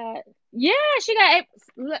she got yeah, she got.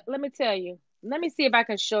 Let me tell you. Let me see if I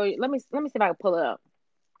can show you. Let me see if I can pull it up.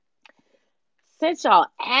 Since y'all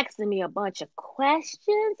asking me a bunch of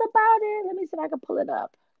questions about it, let me see if I can pull it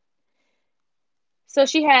up. So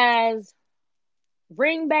she has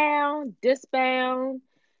ring bound, disc bound.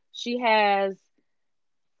 She has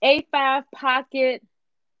A5 pocket,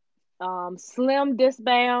 slim disc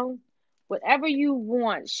bound. Whatever you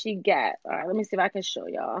want, she got. All right, let me see if I can show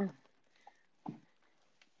y'all.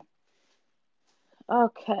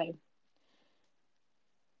 Okay.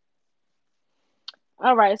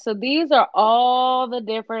 All right, so these are all the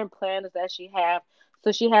different planners that she have.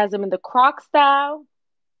 So she has them in the croc style.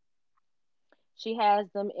 She has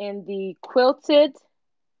them in the quilted,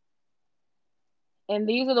 and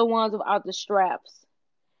these are the ones without the straps.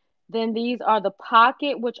 Then these are the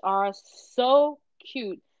pocket, which are so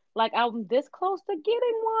cute. Like I'm this close to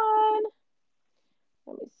getting one.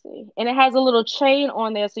 Let me see. And it has a little chain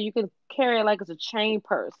on there so you can carry it like it's a chain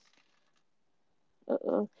purse.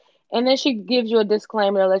 Uh-uh. And then she gives you a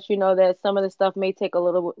disclaimer to let you know that some of the stuff may take a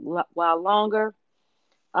little while longer.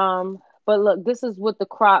 But look, this is what the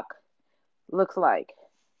croc looks like.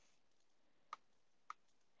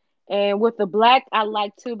 And with the black, I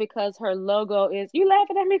like too because her logo is. You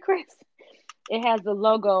laughing at me, Chris? It has the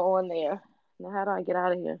logo on there. Now, how do I get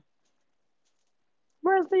out of here?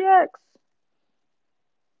 Where's the X?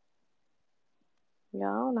 Yeah,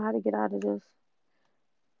 I don't know how to get out of this.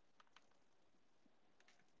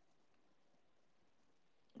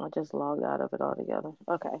 I just logged out of it altogether.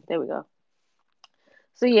 Okay, there we go.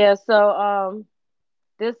 So yeah,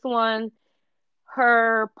 this one,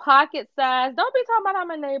 her pocket size. Don't be talking about I'm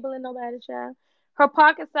enabling nobody, child. Her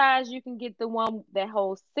pocket size, you can get the one that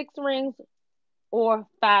holds 6 rings or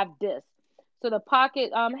 5 discs. So the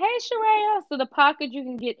pocket, hey Sharaya. So the pocket you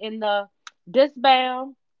can get in the disc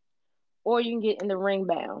bound or you can get in the ring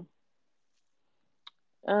bound.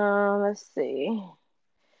 Let's see.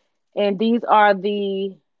 And these are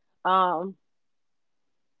the um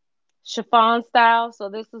chiffon style. So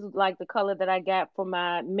this is like the color that I got for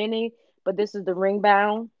my mini, but this is the ring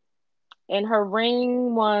bound. And her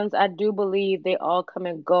ring ones, I do believe they all come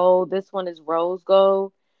in gold. This one is rose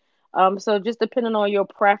gold. So just depending on your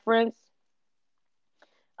preference.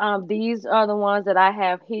 These are the ones that I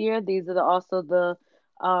have here. These are also the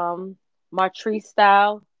Martrice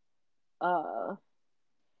style. Uh,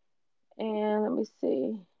 and let me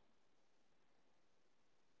see.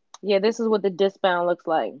 Yeah, this is what the disc bound looks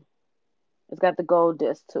like. It's got the gold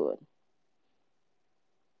disc to it.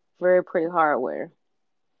 Very pretty hardware.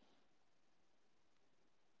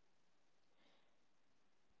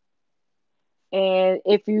 And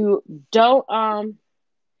if you don't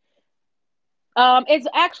it's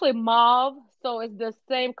actually mauve, so it's the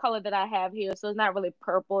same color that I have here. So it's not really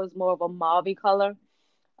purple, it's more of a mauvey color.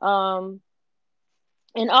 Um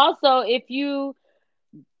and also if you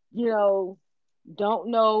know don't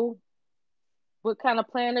know what kind of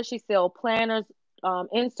planner, she sells planners,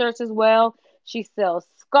 inserts as well. She sells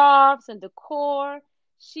scarves and decor.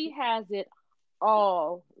 She has it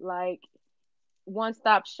all, like one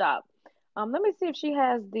stop shop. Let me see if she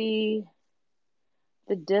has the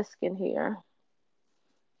disc in here.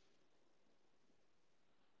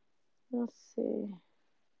 Let's see.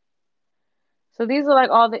 So these are like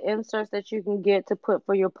all the inserts that you can get to put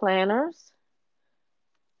for your planners.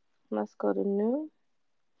 Let's go to new.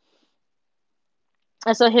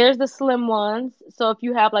 And so here's the slim ones. So if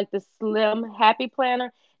you have like the slim happy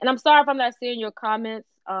planner, and I'm sorry if I'm not seeing your comments,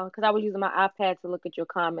 because I was using my iPad to look at your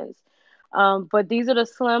comments. But these are the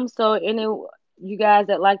slim. So any you guys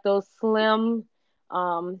that like those slim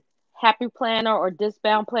happy planner or disc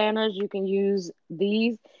bound planners, you can use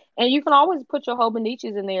these. And you can always put your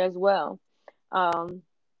Hobonichis in there as well. Um,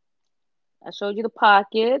 I showed you the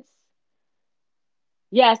pockets.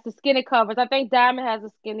 Yes, the skinny covers. I think Diamond has a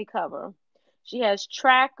skinny cover. She has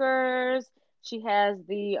trackers. She has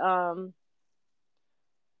the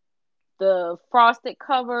frosted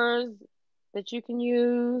covers that you can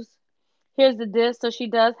use. Here's the disc. So she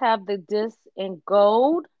does have the disc in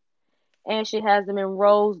gold and she has them in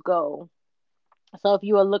rose gold. So if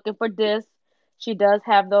you are looking for discs, she does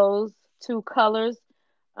have those two colors.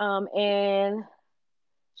 And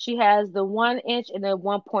she has the 1 inch and the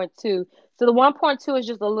 1.2. So the 1.2 is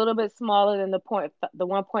just a little bit smaller than the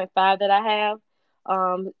 1.5 that I have.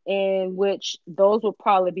 In which those will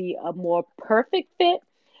probably be a more perfect fit.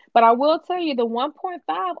 But I will tell you the 1.5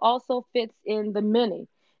 also fits in the mini.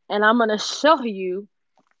 And I'm gonna show you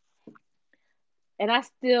And I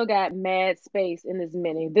still got mad space in this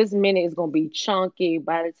mini. This mini is gonna be chunky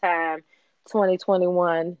by the time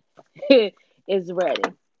 2021 is ready.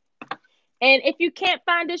 And if you can't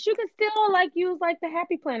find this, you can still like use like the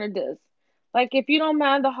Happy Planner disc. Like if you don't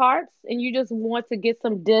mind the hearts and you just want to get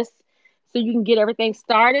some discs so you can get everything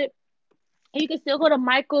started, you can still go to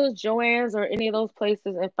Michael's, Joann's, or any of those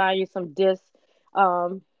places and find you some discs.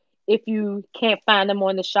 Um, if you can't find them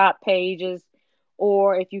on the shop pages,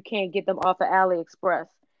 or if you can't get them off of AliExpress.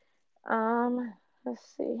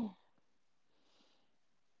 Let's see.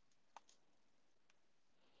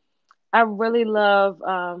 I really love.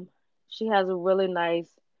 She has a really nice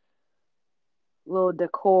little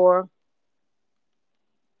decor.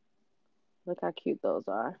 Look how cute those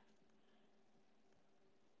are.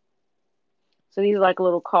 So these are like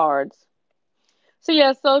little cards. So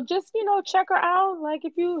yeah, so just check her out. Like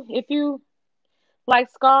if you like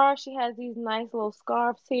scarves, she has these nice little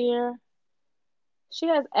scarves here. She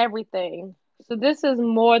has everything. So this is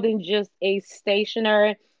more than just a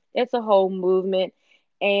stationery. It's a whole movement.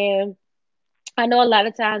 And I know a lot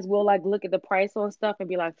of times we'll like look at the price on stuff and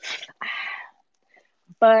be like,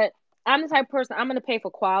 but I'm the type of person I'm gonna pay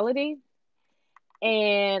for quality.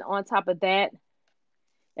 And on top of that,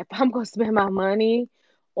 if I'm gonna spend my money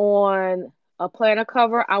on a planner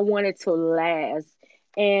cover, I want it to last.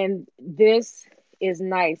 And this is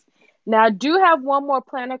nice. Now I do have one more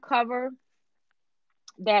planner cover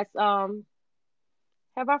that's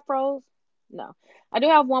have I froze? No. I do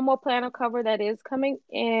have one more planner cover that is coming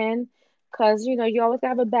in because you always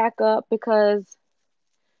have a backup because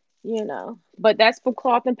but that's for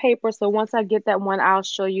cloth and paper. So once I get that one, I'll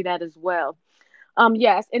show you that as well.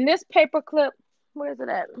 Yes, in this paper clip, where is it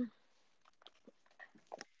at?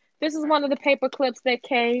 This is one of the paper clips that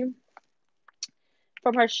came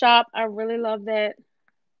from her shop. I really love that.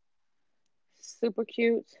 Super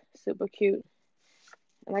cute, super cute.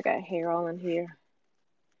 And I got hair all in here.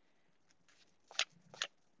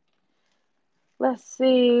 Let's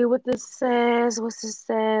see what this says. What this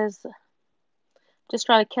says. Just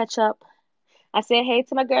trying to catch up. I said hey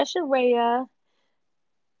to my girl Sharaya.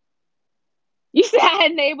 You said I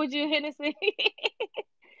enabled you, Hennessy.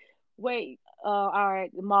 Wait, all right,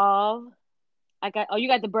 Mauve. You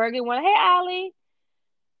got the burgundy one. Hey, Allie.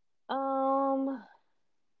 Um,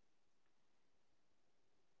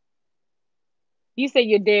 you said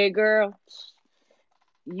you're dead, girl.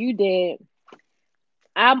 You dead.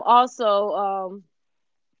 I'm also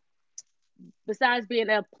besides being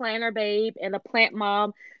a planner babe and a plant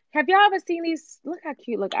mom. Have y'all ever seen these? Look how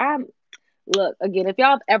cute. Look again. If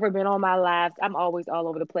y'all have ever been on my lives, I'm always all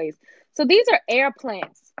over the place. So these are air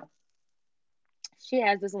plants. She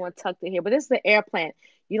has this one tucked in here, but this is the air plant.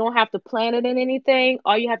 You don't have to plant it in anything.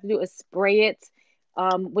 All you have to do is spray it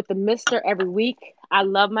with the mister every week. I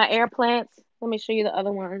love my air plants. Let me show you the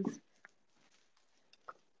other ones.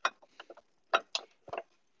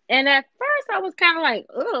 And at first I was kind of like,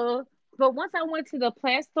 ugh. But once I went to the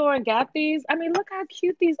plant store and got these, I mean, look how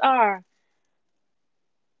cute these are.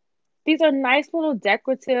 These are nice little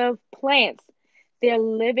decorative plants. They're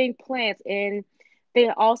living plants and they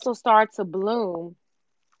also start to bloom.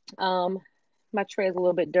 Um, my tray is a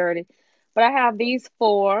little bit dirty, but I have these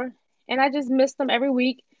four, and I just mist them every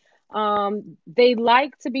week. They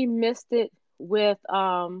like to be misted with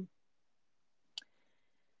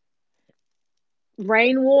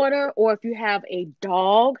rainwater, or if you have a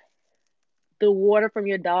dog, the water from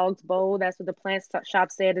your dog's bowl. That's what the plant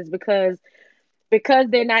shop said is because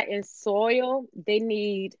they're not in soil. They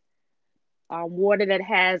need water that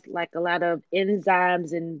has like a lot of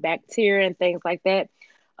enzymes and bacteria and things like that.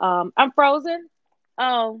 I'm frozen.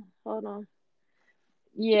 Oh, hold on.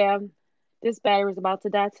 Yeah, this battery's about to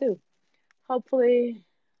die too. Hopefully,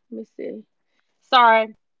 let me see.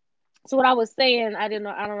 Sorry. So what I was saying, I don't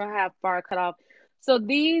know how far I cut off. So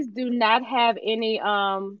these do not have any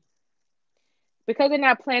because they're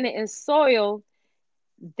not planted in soil,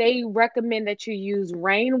 they recommend that you use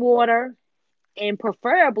rainwater and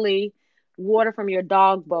preferably water from your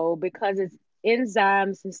dog bowl because it's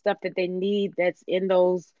enzymes and stuff that they need that's in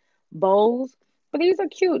those bowls. But these are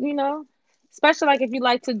cute. Especially like if you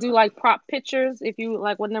like to do like prop pictures, if you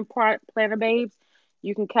like one of them planner babes,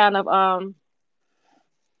 you can kind of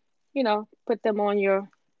put them on your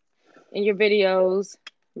in your videos,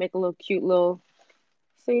 make a little cute little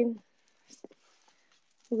see.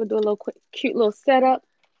 We're gonna do a little quick cute little setup.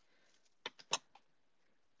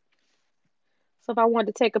 So if I wanted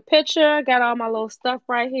to take a picture, got all my little stuff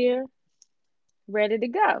right here, ready to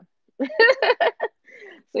go.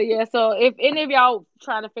 So yeah, so if any of y'all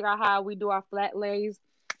trying to figure out how we do our flat lays,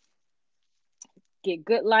 get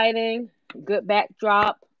good lighting, good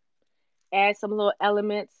backdrop, add some little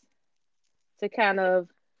elements to kind of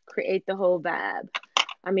create the whole vibe.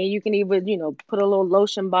 I mean, you can even, put a little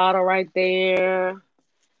lotion bottle right there,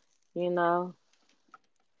 you know.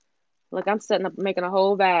 Look, I'm setting up, making a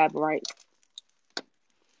whole vibe, right?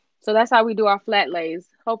 So that's how we do our flat lays.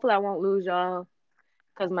 Hopefully I won't lose y'all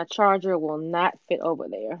because my charger will not fit over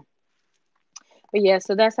there. But yeah,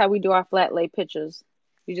 so that's how we do our flat lay pictures.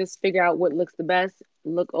 You just figure out what looks the best,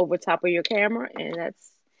 look over top of your camera, and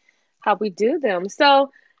that's how we do them.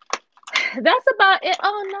 So that's about it.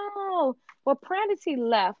 Oh no. Well, Pranity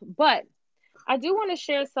left, but I do want to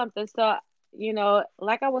share something. So,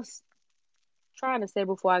 like I was trying to say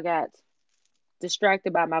before I got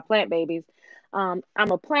distracted by my plant babies, I'm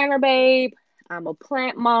a planter babe, I'm a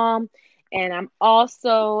plant mom, and I'm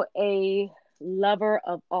also a lover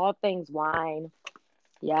of all things wine.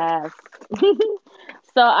 Yes.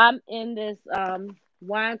 So I'm in this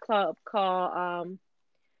wine club called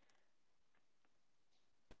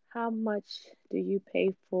how much do you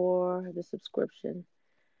pay for the subscription?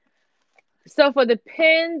 So for the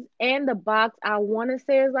pins and the box, I want to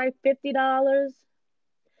say it's like $50.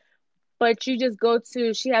 But you just go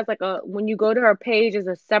to, she has like when you go to her page, there's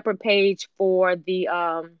a separate page for the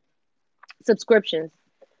subscriptions.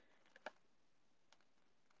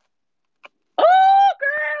 Oh,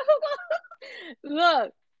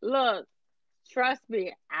 girl. Look, trust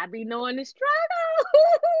me, I be knowing the struggle.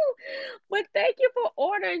 But thank you for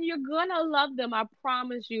ordering. You're gonna love them, I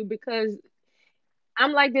promise you, because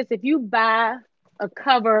I'm like this. If you buy a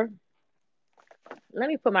cover, let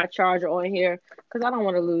me put my charger on here because I don't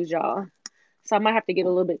want to lose y'all. So I might have to get a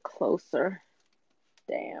little bit closer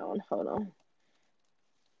down. Hold on.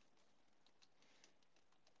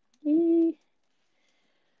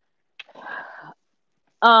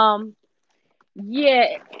 Um,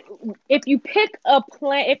 yeah, if you pick a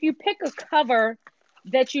cover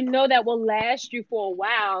that you know that will last you for a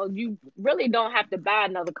while, you really don't have to buy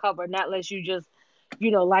another cover, not unless you just,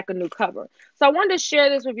 like a new cover. So I wanted to share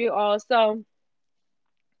this with you all. So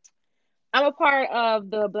I'm a part of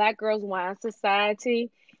the Black Girls Wine Society,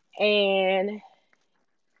 and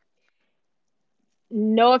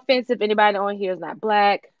no offense if anybody on here is not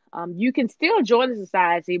black. You can still join the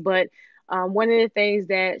society, but one of the things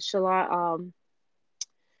that Shayla,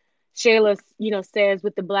 says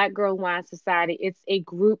with the Black Girl Wine Society, it's a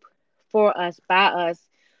group for us, by us,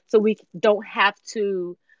 so we don't have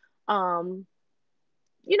to, um,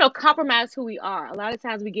 compromise who we are. A lot of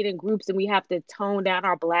times we get in groups and we have to tone down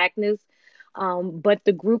our blackness, but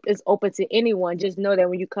the group is open to anyone. Just know that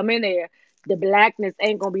when you come in there, the blackness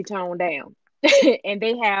ain't gonna be toned down. And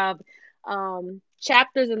they have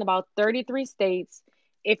chapters in about 33 states.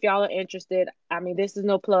 If y'all are interested, I mean, this is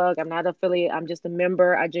no plug. I'm not affiliate. I'm just a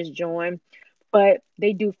member. I just joined. But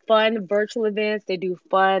they do fun virtual events. They do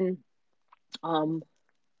fun, um,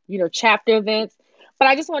 chapter events. But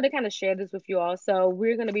I just wanted to kind of share this with you all. So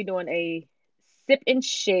we're going to be doing a sip and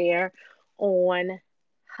share on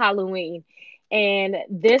Halloween. And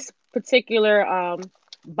this particular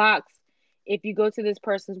box, if you go to this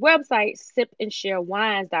person's website,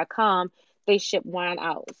 sipandsharewines.com, they ship wine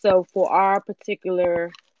out. So for our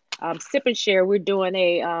particular sip and share, we're doing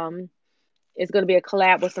it's going to be a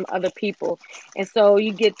collab with some other people. And so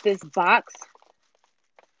you get this box,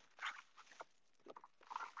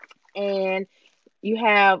 and you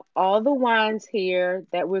have all the wines here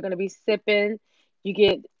that we're going to be sipping. You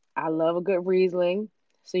get, I love a good Riesling.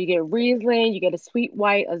 So you get Riesling, you get a sweet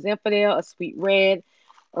white, a Zinfandel, a sweet red,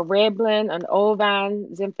 a red blend, an old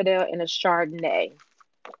vine Zinfandel, and a Chardonnay.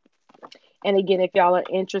 And again, if y'all are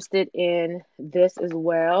interested in this as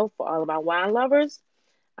well, for all of my wine lovers,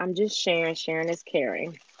 I'm just sharing. Sharing is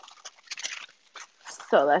caring.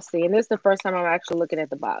 So let's see. And this is the first time I'm actually looking at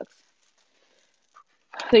the box.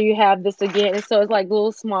 So you have this again. And so it's like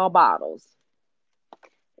little small bottles.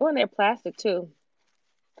 Oh, and they're plastic too.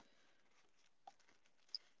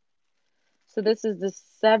 So this is the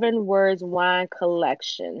 7 Words Wine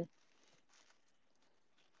Collection.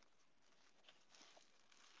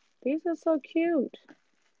 These are so cute.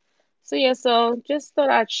 So yeah, so just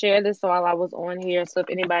thought I'd share this while I was on here. So if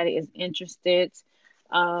anybody is interested,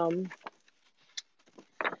 um,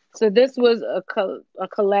 so this was a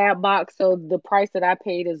collab box. So the price that I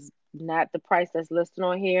paid is not the price that's listed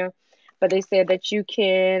on here, but they said that you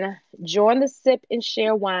can join the Sip and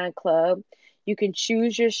Share Wine Club. You can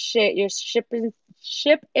choose your ship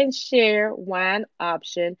and share wine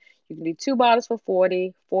option. You can do 2 bottles for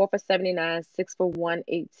 40, 4 for 79, 6 for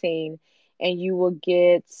 118, and you will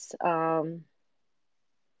get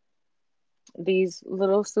these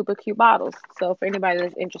little super cute bottles. So for anybody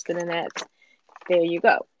that's interested in that, there you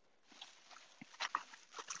go.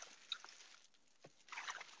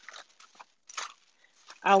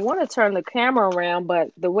 I want to turn the camera around,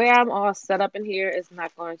 but the way I'm all set up in here is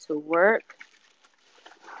not going to work.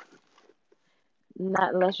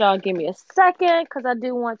 Not unless y'all give me a second, because I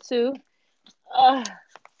do want to. Uh,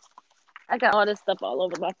 I got all this stuff all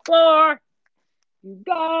over my floor. You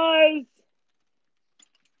guys.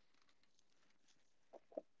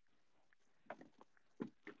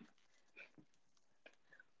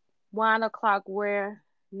 1 o'clock where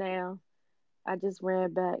now? I just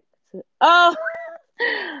ran back to. Oh!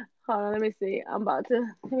 Hold on, let me see. Let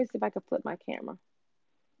me see if I can flip my camera.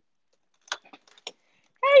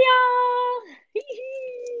 Hey, y'all!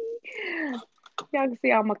 Y'all can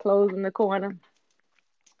see all my clothes in the corner.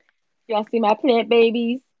 Y'all see my plant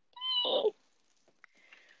babies?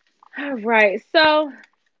 All right, so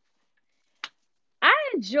I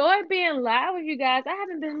enjoy being live with you guys. I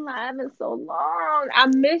haven't been live in so long. I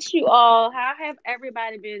miss you all. How have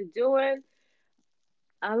everybody been doing?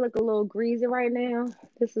 I look a little greasy right now.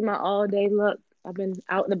 This is my all day look. I've been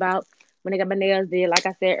out and about when I got my nails did, like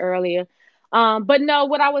I said earlier. But no,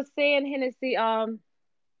 what I was saying, Hennessy, I'm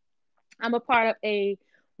a part of a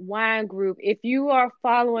wine group. If you are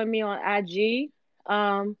following me on IG,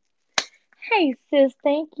 hey sis,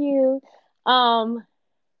 thank you. Um,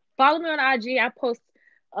 Follow me on IG. I post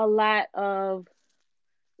a lot of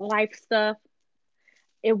life stuff.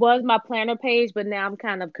 It was my planner page, but now I'm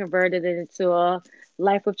kind of converted it into a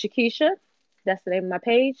Life with CheKesha. That's the name of my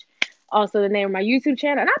page. Also the name of my YouTube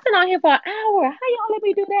channel. And I've been on here for an hour. How y'all let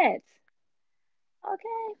me do that?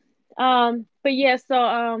 Okay. But yeah, so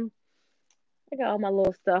I got all my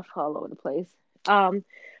little stuff all over the place. Um,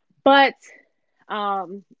 but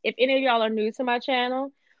if any of y'all are new to my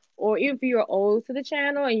channel, or even if you're old to the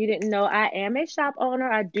channel and you didn't know, I am a shop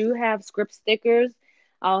owner. I do have script stickers.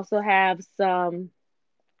 I also have some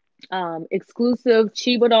exclusive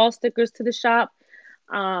Chiba doll stickers to the shop.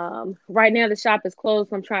 Right now the shop is closed,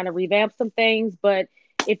 so I'm trying to revamp some things. But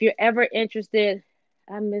if you're ever interested,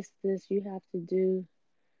 I missed this. You have to do.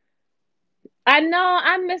 I know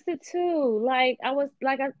I missed it too. Like I was,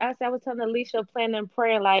 I said, I was telling Alicia, planning and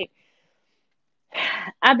praying. Like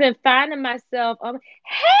I've been finding myself. Hey, Monica,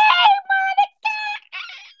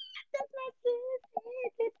 that's my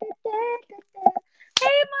sister.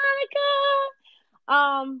 Hey,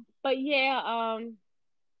 Monica. But yeah,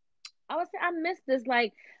 I would say I miss this.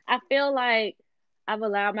 Like, I feel like I've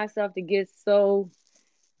allowed myself to get so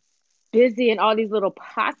busy in all these little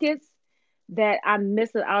pockets that I'm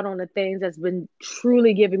missing out on the things that's been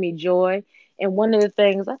truly giving me joy. And one of the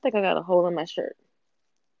things, I think I got a hole in my shirt.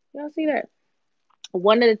 Y'all see that?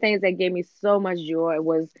 One of the things that gave me so much joy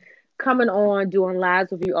was coming on doing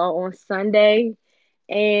lives with you all on Sunday.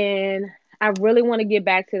 And I really want to get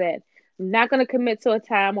back to that. I'm not going to commit to a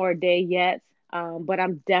time or a day yet, but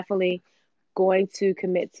I'm definitely going to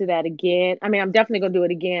commit to that again. I mean, I'm definitely going to do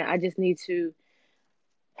it again. I just need to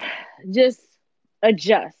just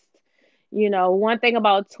adjust. One thing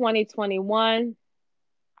about 2021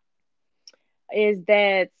 is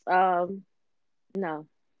that, no,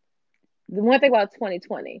 the one thing about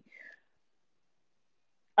 2020,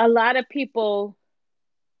 a lot of people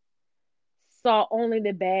saw only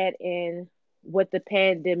the bad in what the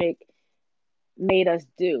pandemic made us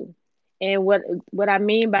do. And what I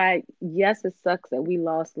mean by, yes, it sucks that we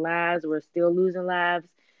lost lives, we're still losing lives.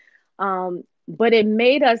 But it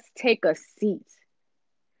made us take a seat.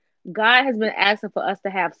 God has been asking for us to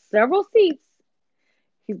have several seats.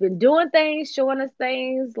 He's been doing things, showing us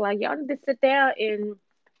things. Like y'all need to sit down and,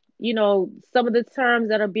 some of the terms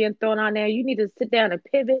that are being thrown on there, you need to sit down and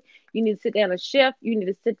pivot. You need to sit down and shift. You need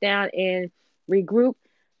to sit down and regroup.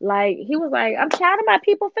 Like he was like, I'm tired of my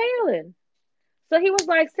people failing. So he was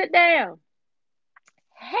like, sit down.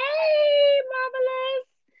 Hey,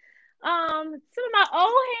 marvelous. Some of my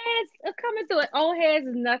old heads are coming through. Old heads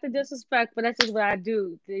is nothing disrespectful. That's just what I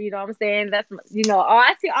do. You know what I'm saying? That's oh,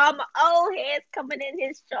 I see all my old heads coming in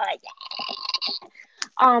his joint.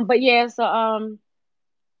 But yeah, so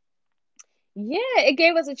yeah, it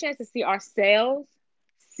gave us a chance to see ourselves,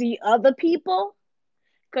 see other people.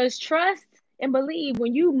 Cause trust and believe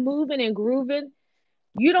when you moving and grooving,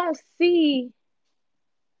 you don't see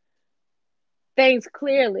things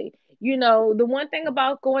clearly. The one thing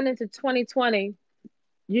about going into 2020,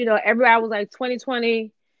 everybody was like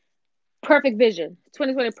 2020 perfect vision,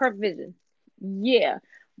 2020 perfect vision. Yeah.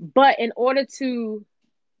 But in order to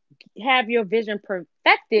have your vision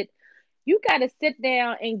perfected, you got to sit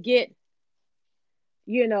down and get,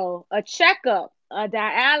 a checkup, a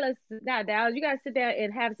dialysis, not dialysis. You got to sit down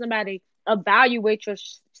and have somebody evaluate your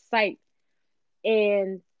sight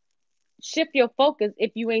and shift your focus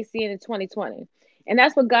if you ain't seeing in 2020. And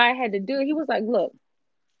that's what God had to do. He was like, look,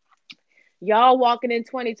 Y'all walking in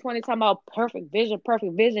 2020 talking about perfect vision,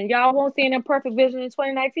 perfect vision. Y'all won't see any perfect vision in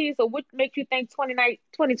 2019. So what makes you think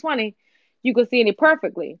 2020 you could see it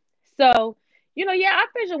perfectly? So, yeah, our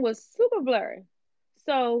vision was super blurry.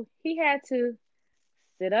 So he had to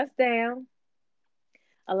sit us down,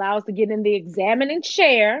 allow us to get in the examining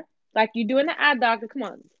chair, like you do in the eye doctor. Come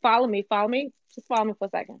on, follow me, follow me. Just follow me for a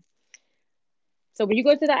second. So when you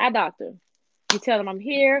go to the eye doctor, you tell them I'm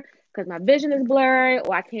here because my vision is blurry,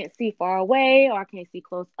 or I can't see far away, or I can't see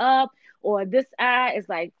close up, or this eye is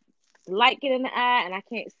like the light get in the eye and I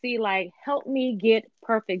can't see. Like, help me get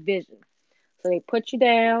perfect vision. So they put you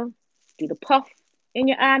down, do the puff in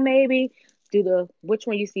your eye, maybe do the which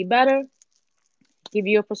one you see better, give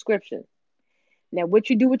you a prescription. Now, what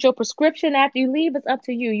you do with your prescription after you leave is up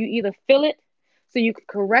to you. You either fill it so you can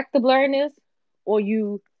correct the blurriness, or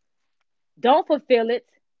you don't fulfill it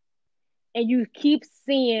and you keep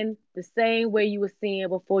seeing the same way you were seeing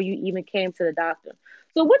before you even came to the doctor.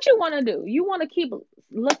 So what you want to do? You want to keep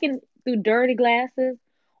looking through dirty glasses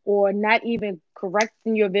or not even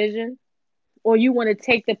correcting your vision, or you want to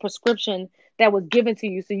take the prescription that was given to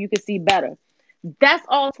you so you can see better. That's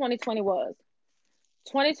all 2020 was.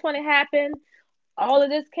 2020 happened, all of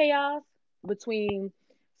this chaos between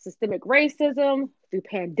systemic racism, through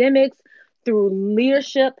pandemics, through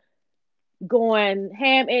leadership going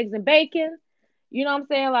ham, eggs, and bacon. You know what I'm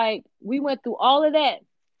saying? Like, we went through all of that.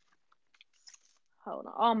 Hold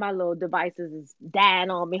on. All my little devices is dying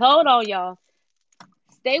on me. Hold on, y'all.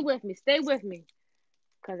 Stay with me. Stay with me.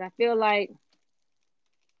 Because I feel like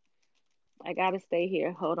I got to stay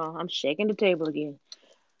here. Hold on. I'm shaking the table again.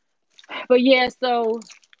 But yeah, so,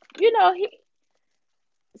 you know,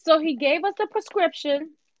 he gave us a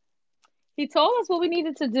prescription. He told us what we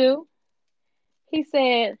needed to do. He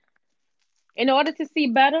said, in order to see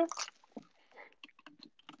better,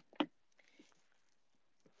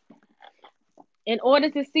 in order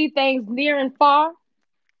to see things near and far,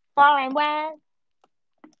 far and wide,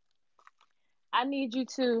 I need you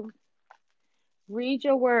to read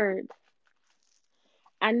your word.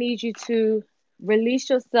 I need you to release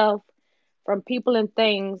yourself from people and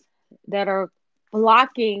things that are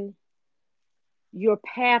blocking your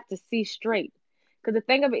path to see straight. Because the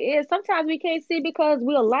thing of it is, sometimes we can't see because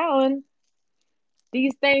we're allowing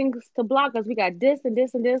these things to block us. We got this and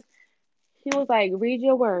this and this. He was like, read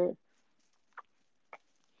your word.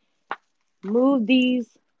 Move these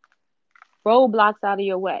roadblocks out of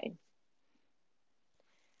your way.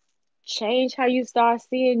 Change how you start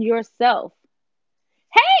seeing yourself.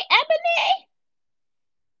 Hey, Ebony!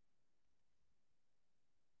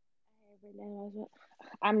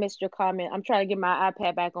 I missed your comment. I'm trying to get my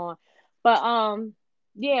iPad back on. But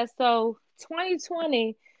yeah, so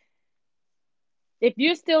 2020, if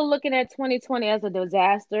you're still looking at 2020 as a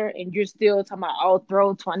disaster and you're still talking about, oh,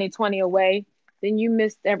 throw 2020 away, then you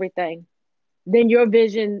missed everything. Then your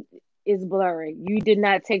vision is blurry. You did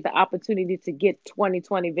not take the opportunity to get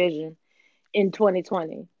 2020 vision in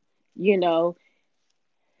 2020, you know,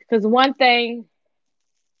 because one thing,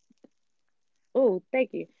 oh,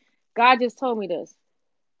 thank you. God just told me this.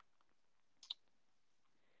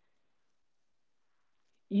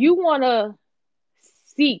 You want to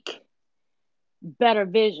seek better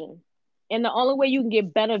vision. And the only way you can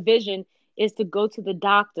get better vision is to go to the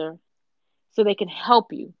doctor so they can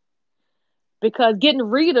help you. Because getting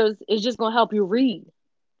readers is just going to help you read.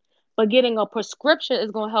 But getting a prescription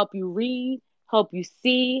is going to help you read, help you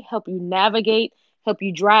see, help you navigate, help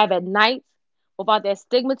you drive at night without that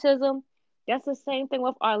stigmatism. That's the same thing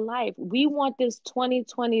with our life. We want this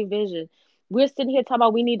 2020 vision. We're sitting here talking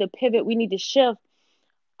about we need to pivot, we need to shift.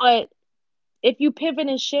 But if you pivot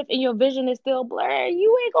and shift and your vision is still blurred,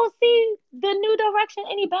 you ain't gonna see the new direction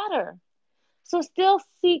any better. So still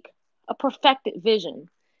seek a perfected vision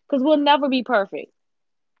because we'll never be perfect.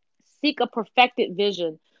 Seek a perfected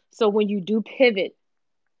vision so when you do pivot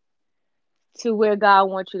to where God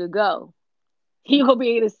wants you to go, you'll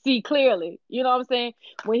be able to see clearly. You know what I'm saying?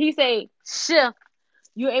 When he say shift,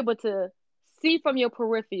 you're able to see from your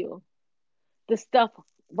peripheral the stuff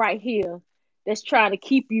right here that's trying to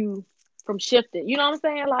keep you from shifting. You know what I'm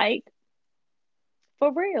saying? Like,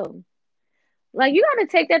 for real. Like, you got to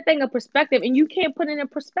take that thing in perspective, and you can't put it in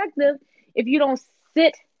perspective if you don't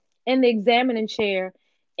sit in the examining chair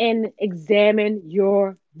and examine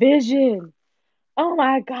your vision. Oh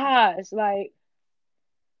my gosh, like,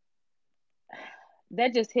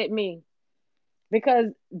 that just hit me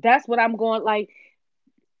because that's what I'm going, like,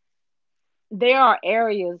 there are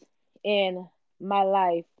areas in my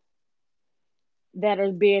life that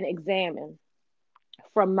are being examined,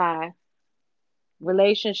 from my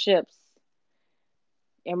relationships.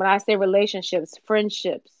 And when I say relationships,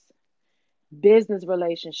 friendships, business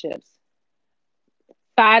relationships,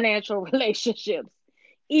 financial relationships,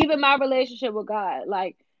 even my relationship with God.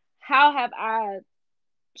 Like, how have I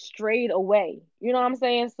strayed away? You know what I'm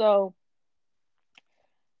saying? So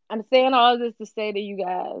I'm saying all this to say to you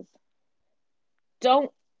guys,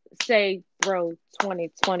 don't say throw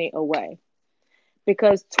 2020 away,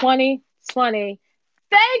 because 2020,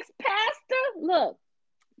 thanks, Pastor. Look,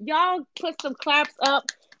 y'all put some claps up.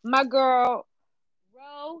 My girl,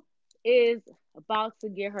 Ro, is about to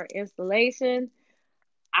get her installation.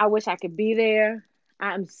 I wish I could be there.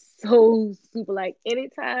 I'm so super, like,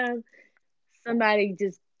 anytime somebody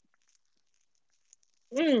just,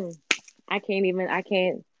 mm, I can't even, I'm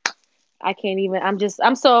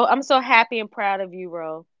so happy and proud of you,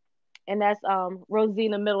 Ro. And that's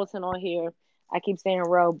Rosina Middleton on here. I keep saying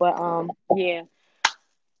Ro, but yeah.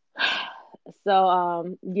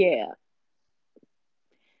 So yeah,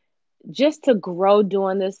 just to grow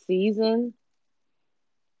during this season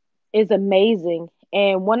is amazing.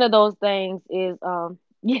 And one of those things is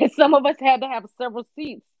yeah, some of us had to have several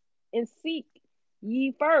seats and seek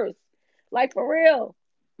ye first. Like, for real.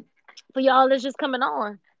 For y'all that's just coming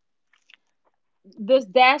on. This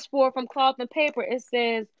dashboard from Cloth and Paper, it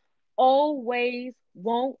says always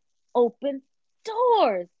won't open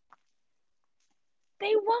doors.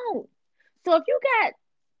 They won't. So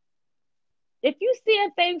if you seeing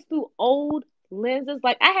things through old lenses,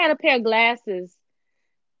 like I had a pair of glasses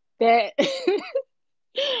that they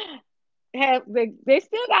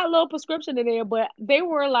still got a little prescription in there, but they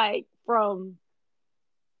were like from,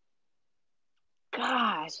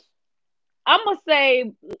 gosh, I'm gonna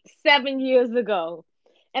say 7 years ago.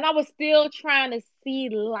 And I was still trying to see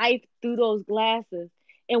life through those glasses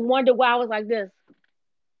and wonder why I was like this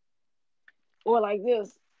or like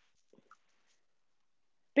this.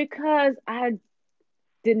 Because I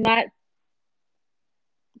did not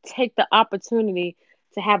take the opportunity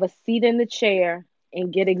to have a seat in the chair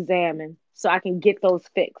and get examined so I can get those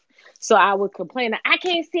fixed. So I would complain, I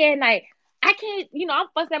can't see at night. I can't, I'm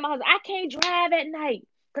fussing at my husband. I can't drive at night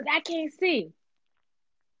because I can't see.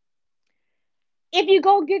 If you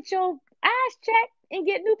go get your eyes checked and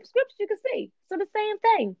get new prescriptions, you can see. So the same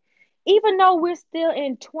thing. Even though we're still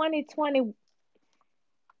in 2020,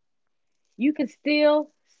 you can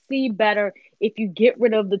still see better if you get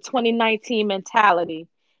rid of the 2019 mentality.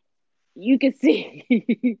 You can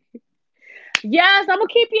see. Yes, I'm gonna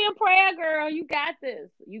keep you in prayer, girl. You got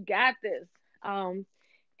this. You got this. Um,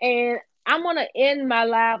 and I'm gonna end my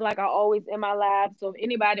live like I always end my live. So if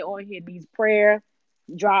anybody on here needs prayer,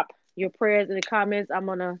 drop your prayers in the comments. I'm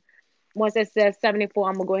gonna Once it says 74,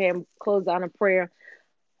 I'm gonna go ahead and close down a prayer.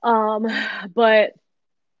 Um, but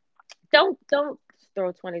don't throw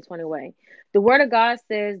 2020 away. The Word of God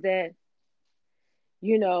says that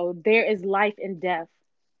there is life and death,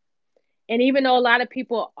 and even though a lot of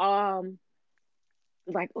people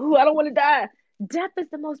like, "Ooh, I don't want to die," death is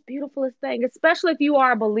the most beautifulest thing, especially if you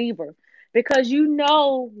are a believer, because you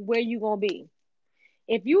know where you're gonna be.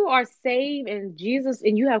 If you are saved and Jesus,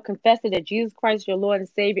 and you have confessed that Jesus Christ is your Lord and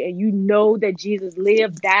Savior, and you know that Jesus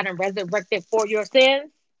lived, died, and resurrected for your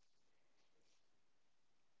sins,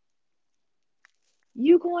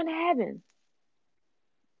 you going to heaven.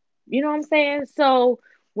 You know what I'm saying? So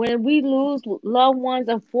when we lose loved ones,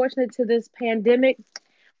 unfortunate to this pandemic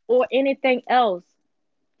or anything else,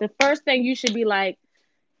 the first thing you should be like,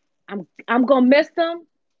 I'm gonna miss them,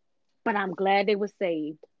 but I'm glad they were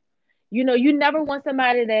saved. You never want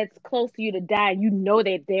somebody that's close to you to die. You know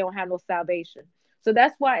that they don't have no salvation. So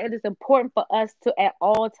that's why it is important for us to, at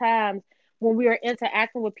all times, when we are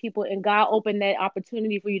interacting with people and God opened that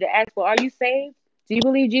opportunity for you to ask, well, are you saved? Do you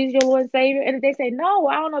believe Jesus is your Lord and Savior? And if they say no,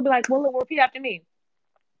 I don't know, be like, well, look, repeat after me.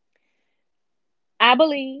 I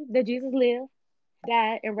believe that Jesus lived,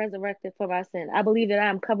 died, and resurrected for my sin. I believe that I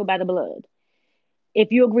am covered by the blood.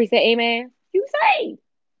 If you agree, say amen. You saved.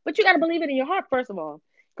 But you got to believe it in your heart, first of all,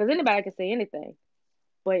 because anybody can say anything.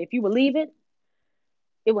 But if you believe it,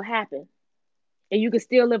 it will happen. And you can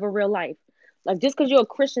still live a real life. Like, just because you're a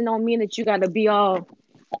Christian don't mean that you got to be all,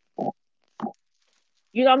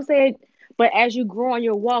 you know what I'm saying? But as you grow on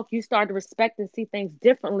your walk, you start to respect and see things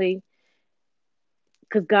differently,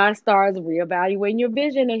 because God starts reevaluating your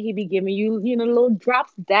vision, and He be giving you, little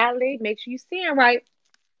drops, dilate, make sure you seeing right.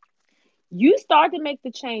 You start to make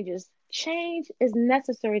the changes. Change is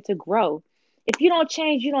necessary to grow. If you don't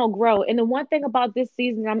change, you don't grow. And the one thing about this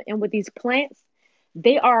season I'm in with these plants,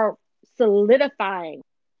 they are solidifying.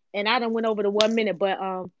 And I done went over the 1 minute, but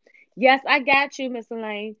yes, I got you, Miss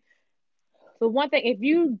Elaine. So one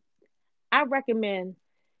thing, I recommend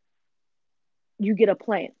you get a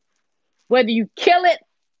plant, whether you kill it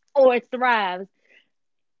or it thrives.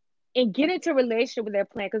 and get into relationship with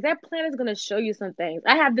that plant because that plant is going to show you some things.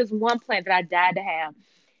 I have this one plant that I died to have,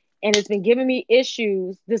 and it's been giving me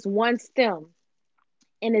issues. This one stem,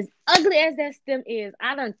 and as ugly as that stem is,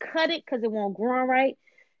 I done cut it because it won't grow right.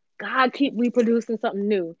 God keep reproducing something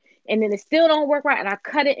new, and then it still don't work right, and I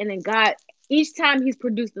cut it, and then God each time He's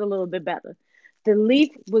produced it a little bit better. The leaf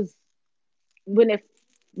was when it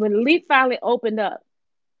when the leaf finally opened up,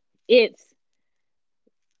 it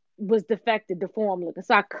was defected, deformed looking.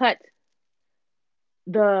 So I cut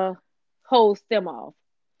the whole stem off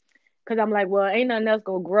because I'm like, well, ain't nothing else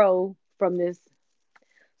gonna grow from this.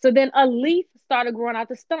 So then a leaf started growing out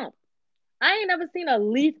the stump. I ain't never seen a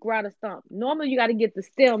leaf grow out a stump. Normally, you got to get the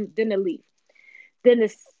stem, then the leaf. Then the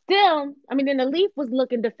stem, then the leaf was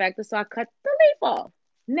looking defective, so I cut the leaf off.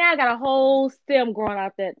 Now I got a whole stem growing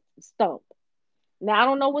out that stump. Now I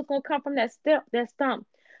don't know what's gonna come from that stump.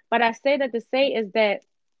 But I say that to say is that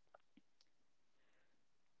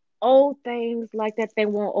old things like that they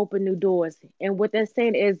won't open new doors. And what they're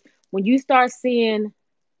saying is when you start seeing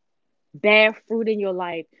bad fruit in your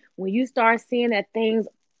life, when you start seeing that things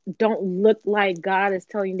don't look like God is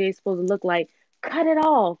telling you they're supposed to look like, cut it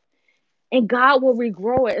off. And God will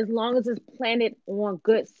regrow it as long as it's planted on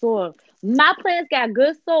good soil. My plants got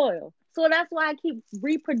good soil. So that's why I keep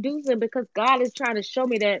reproducing because God is trying to show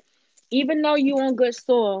me that even though you on good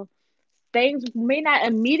soil, things may not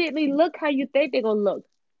immediately look how you think they're gonna look,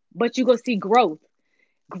 but you're gonna see growth.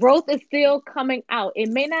 Growth is still coming out. It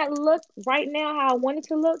may not look right now how I want it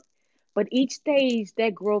to look, but each stage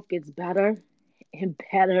that growth gets better and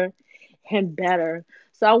better and better.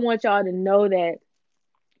 So I want y'all to know that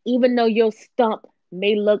even though your stump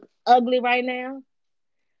may look ugly right now,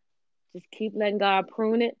 just keep letting God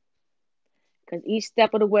prune it because each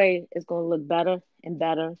step of the way is going to look better and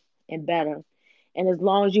better and better. And as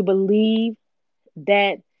long as you believe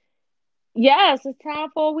that, yes, it's time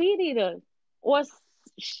for a weed eater or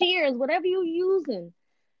shears, whatever you're using,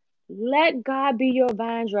 let God be your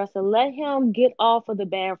vine dresser. Let Him get off of the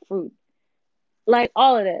bad fruit. Like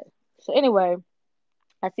all of that. So, anyway,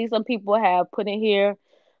 I see some people have put in here,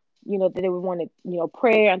 that they would want to,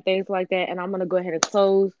 prayer and things like that. And I'm going to go ahead and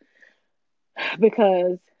close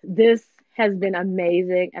because this has been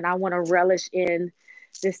amazing and I want to relish in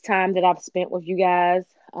this time that I've spent with you guys.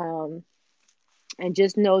 And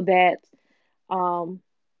just know that um,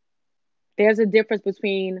 there's a difference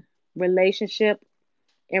between relationship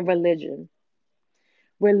and religion.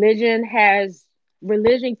 Religion has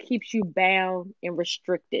religion keeps you bound and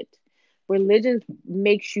restricted. Religion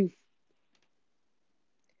makes you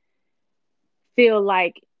feel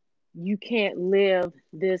like you can't live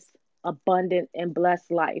this abundant and blessed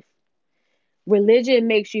life. Religion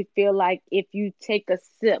makes you feel like if you take a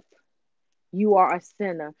sip, you are a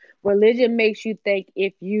sinner. Religion makes you think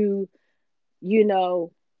if you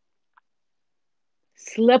know,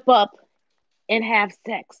 slip up and have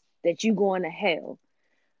sex, that you going to hell.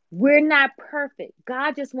 We're not perfect.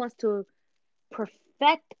 God just wants to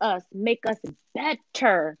perfect us, make us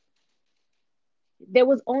better. There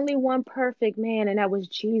was only one perfect man, and that was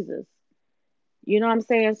Jesus. You know what I'm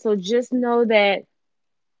saying? So just know that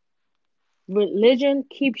religion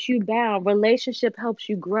keeps you bound, relationship helps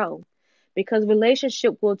you grow. Because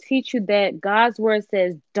relationship will teach you that God's word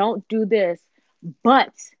says, don't do this.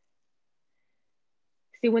 But,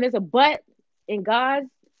 see, when it's a but in God's,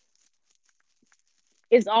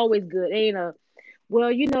 it's always good. It ain't a,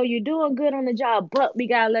 well, you're doing good on the job, but we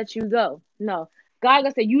gotta let you go. No. God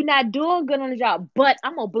gonna say, you're not doing good on the job, but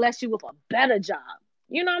I'm gonna bless you with a better job.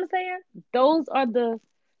 You know what I'm saying? Those are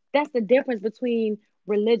that's the difference between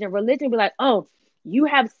religion. Religion be like, oh, you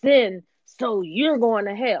have sinned, so you're going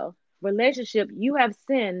to hell. Relationship, you have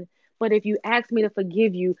sinned, but if you ask me to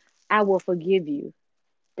forgive you, I will forgive you.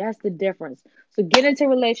 That's the difference. So get into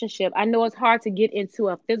relationship. I know it's hard to get into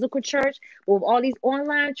a physical church, but with all these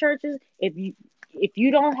online churches, if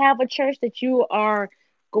you don't have a church that you are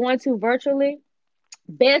going to virtually,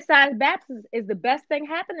 bedside Baptist is the best thing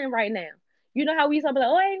happening right now. You know how we used to be like,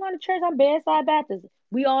 oh, I ain't going to church, I'm bedside Baptist.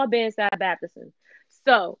 We all bedside Baptists.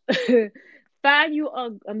 So find you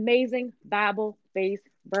an amazing Bible-based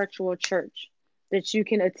virtual church that you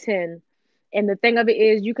can attend. And the thing of it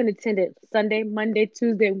is, you can attend it Sunday, Monday,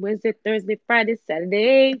 Tuesday, Wednesday, Thursday, Friday,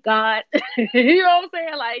 Saturday. God, you know what I'm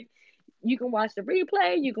saying? Like, you can watch the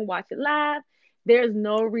replay, you can watch it live. There's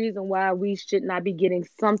no reason why we should not be getting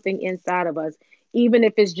something inside of us, even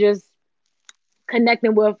if it's just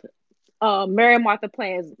connecting with Mary and Martha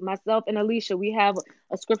plans. Myself and Alicia, we have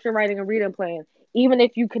a scripture writing and reading plan. Even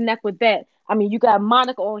if you connect with that, you got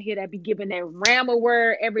Monica on here that be giving that Rama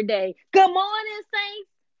word every day. Good morning, saints.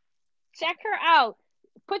 Check her out.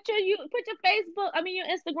 put your Facebook, I mean your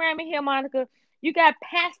Instagram in here, Monica. You got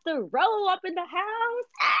Pastor Roll up in the house.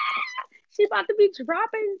 She about to be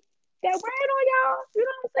dropping that word on y'all. You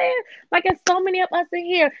know what I'm saying? Like there's so many of us in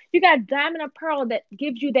here. You got Diamond and Pearl that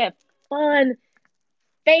gives you that fun,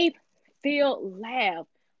 faith-filled laugh.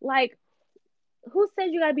 Like who says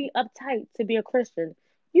you gotta be uptight to be a Christian?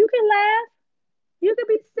 You can laugh. You can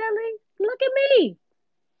be silly. Look at me.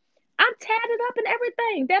 I'm tatted up and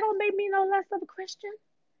everything. That don't make me no less of a Christian.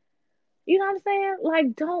 You know what I'm saying?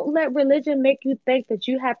 Like, don't let religion make you think that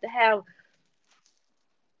you have to have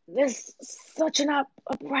this such an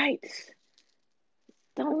upright.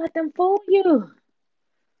 Don't let them fool you.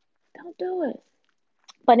 Don't do it.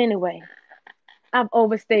 But anyway, I've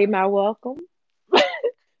overstayed my welcome.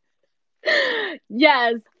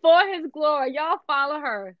 Yes, for his glory. Y'all follow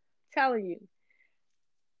her. Telling you.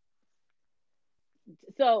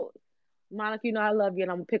 So, Monica, you know I love you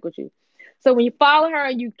and I'm gonna pick with you. So when you follow her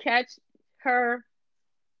and you catch her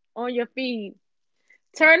on your feed,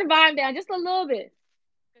 turn the volume down just a little bit.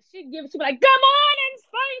 Cause she be like, "Good morning,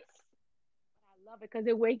 Saints." I love it because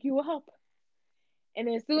it wake you up. And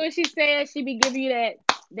then as soon as she says, she be giving you that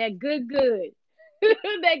good,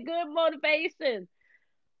 that good motivation.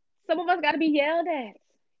 Some of us gotta be yelled at.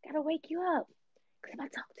 Gotta wake you up. Cause if I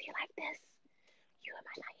talk to you like this, you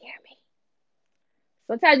might not hear me.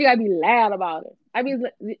 Sometimes you gotta be loud about it. I be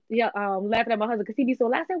yeah, laughing at my husband because he be so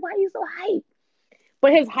loud. I said, "Why are you so hype?"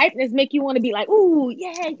 But his hypeness make you want to be like, "Ooh,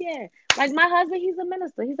 yeah, yeah." Like my husband, he's a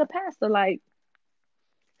minister, he's a pastor. Like,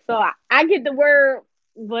 so I get the word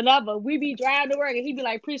whenever we be driving to work, and he be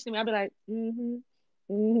like preaching to me. I be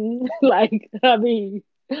like, like I mean,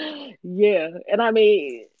 yeah, and I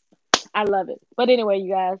mean, I love it. But anyway,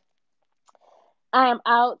 you guys, I am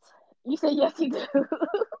out. You said yes, you do.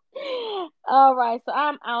 All right, so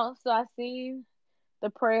I'm out. So I see the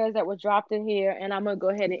prayers that were dropped in here, and I'm gonna go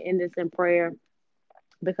ahead and end this in prayer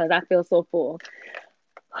because I feel so full.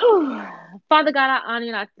 Father God, I honor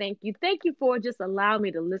you and I thank you. Thank you for just allowing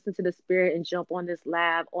me to listen to the Spirit and jump on this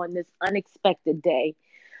live on this unexpected day.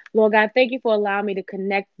 Lord God, thank you for allowing me to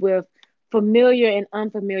connect with familiar and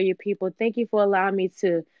unfamiliar people. Thank you for allowing me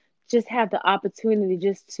to just have the opportunity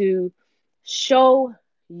just to show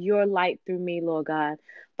your light through me, Lord God.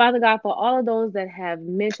 Father God, for all of those that have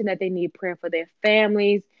mentioned that they need prayer for their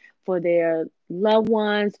families, for their loved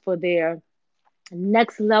ones, for their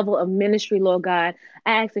next level of ministry, Lord God,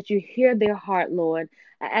 I ask that you hear their heart, Lord.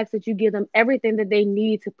 I ask that you give them everything that they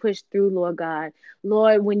need to push through, Lord God.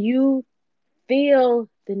 Lord, when you feel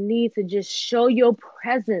the need to just show your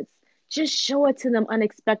presence, just show it to them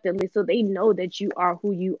unexpectedly so they know that you are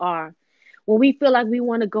who you are. When we feel like we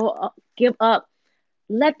want to go up, give up,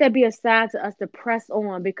 let that be a sign to us to press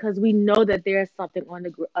on because we know that there is something on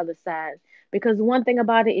the other side. Because one thing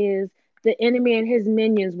about it is the enemy and his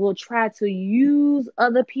minions will try to use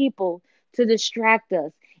other people to distract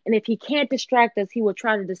us. And if he can't distract us, he will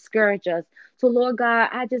try to discourage us. So, Lord God,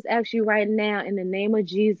 I just ask you right now in the name of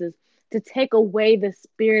Jesus to take away the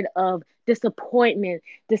spirit of disappointment,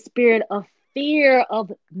 the spirit of fear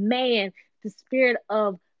of man, the spirit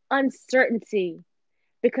of uncertainty,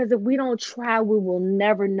 because if we don't try, we will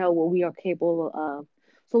never know what we are capable of.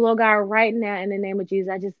 So, Lord God, right now, in the name of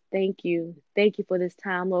Jesus, I just thank you. Thank you for this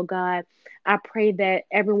time, Lord God. I pray that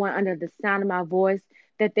everyone under the sound of my voice,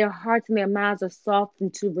 that their hearts and their minds are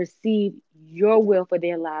softened to receive your will for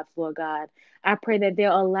their lives, Lord God. I pray that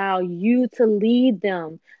they'll allow you to lead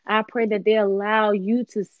them. I pray that they allow you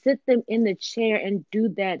to sit them in the chair and do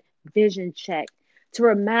that vision check to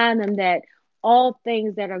remind them that all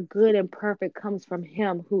things that are good and perfect comes from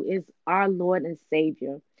him who is our Lord and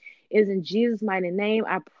Savior. It is in Jesus' mighty name.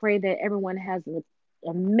 I pray that everyone has an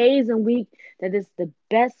amazing week, that it's the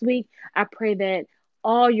best week. I pray that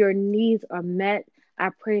all your needs are met.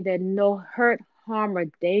 I pray that no hurt, harm, or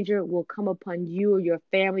danger will come upon you or your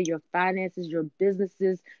family, your finances, your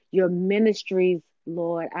businesses, your ministries,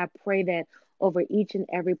 Lord. I pray that over each and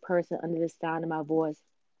every person under the sound of my voice.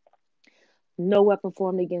 No weapon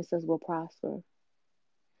formed against us will prosper.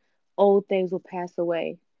 Old things will pass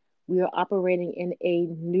away. We are operating in a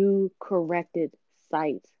new corrected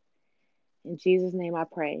sight. In Jesus' name I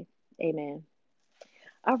pray. Amen.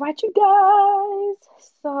 All right, you guys.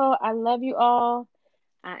 So I love you all.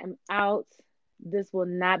 I am out. This will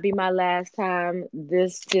not be my last time.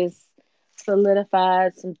 This just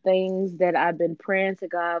solidified some things that I've been praying to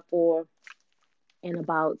God for and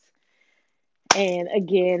about. And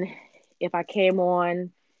again, if I came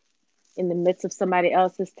on in the midst of somebody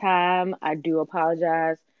else's time, I do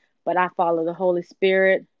apologize, but I follow the Holy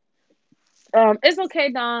Spirit. It's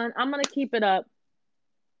okay, Don. I'm gonna keep it up,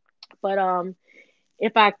 but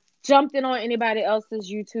if I jumped in on anybody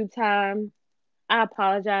else's YouTube time. I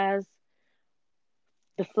apologize.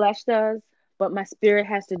 The flesh does, but my spirit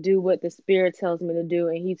has to do what the spirit tells me to do,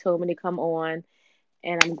 and he told me to come on,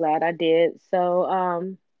 and I'm glad I did. So,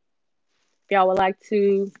 if y'all would like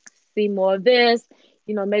to see more of this,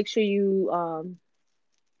 make sure you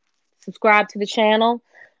subscribe to the channel,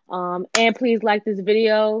 and please like this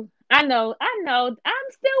video. I know, I'm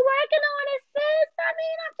still working on it, sis. I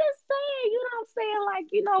mean, I'm just saying, like,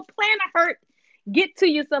 plan to hurt get to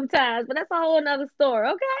you sometimes, but that's a whole nother story,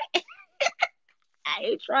 okay? I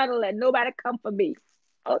ain't trying to let nobody come for me,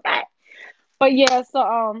 okay? But yeah,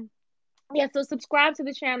 so subscribe to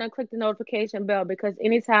the channel and click the notification bell because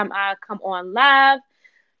anytime I come on live,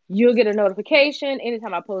 you'll get a notification.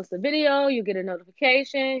 Anytime I post a video, you get a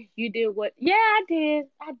notification. You did what? Yeah, I did.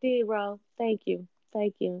 I did, bro. Thank you.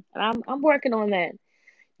 Thank you. And I'm working on that.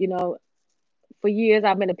 You know, for years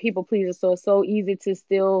I've been a people pleaser, so it's so easy to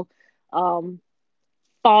still um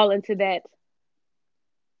fall into that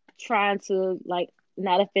trying to like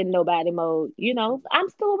not offend nobody mode. I'm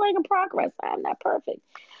still a work in progress. I'm not perfect.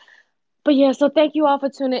 But yeah, so thank you all for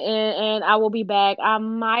tuning in, and I will be back. I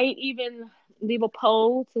might even leave a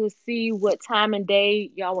poll to see what time and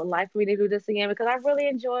day y'all would like for me to do this again because I really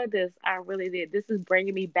enjoyed this. I really did. This is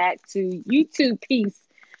bringing me back to YouTube piece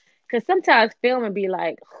because sometimes filming be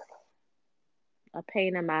like a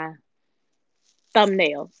pain in my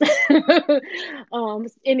thumbnail.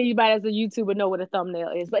 Anybody that's a YouTuber know what a thumbnail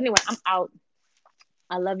is. But anyway, I'm out.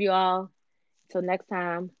 I love you all. Until next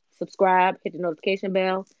time, subscribe, hit the notification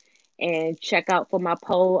bell, and check out for my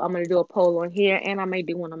poll. I'm going to do a poll on here, and I may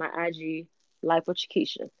do one on my IG, Life with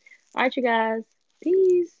CheKesha. All right, you guys.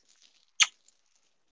 Peace.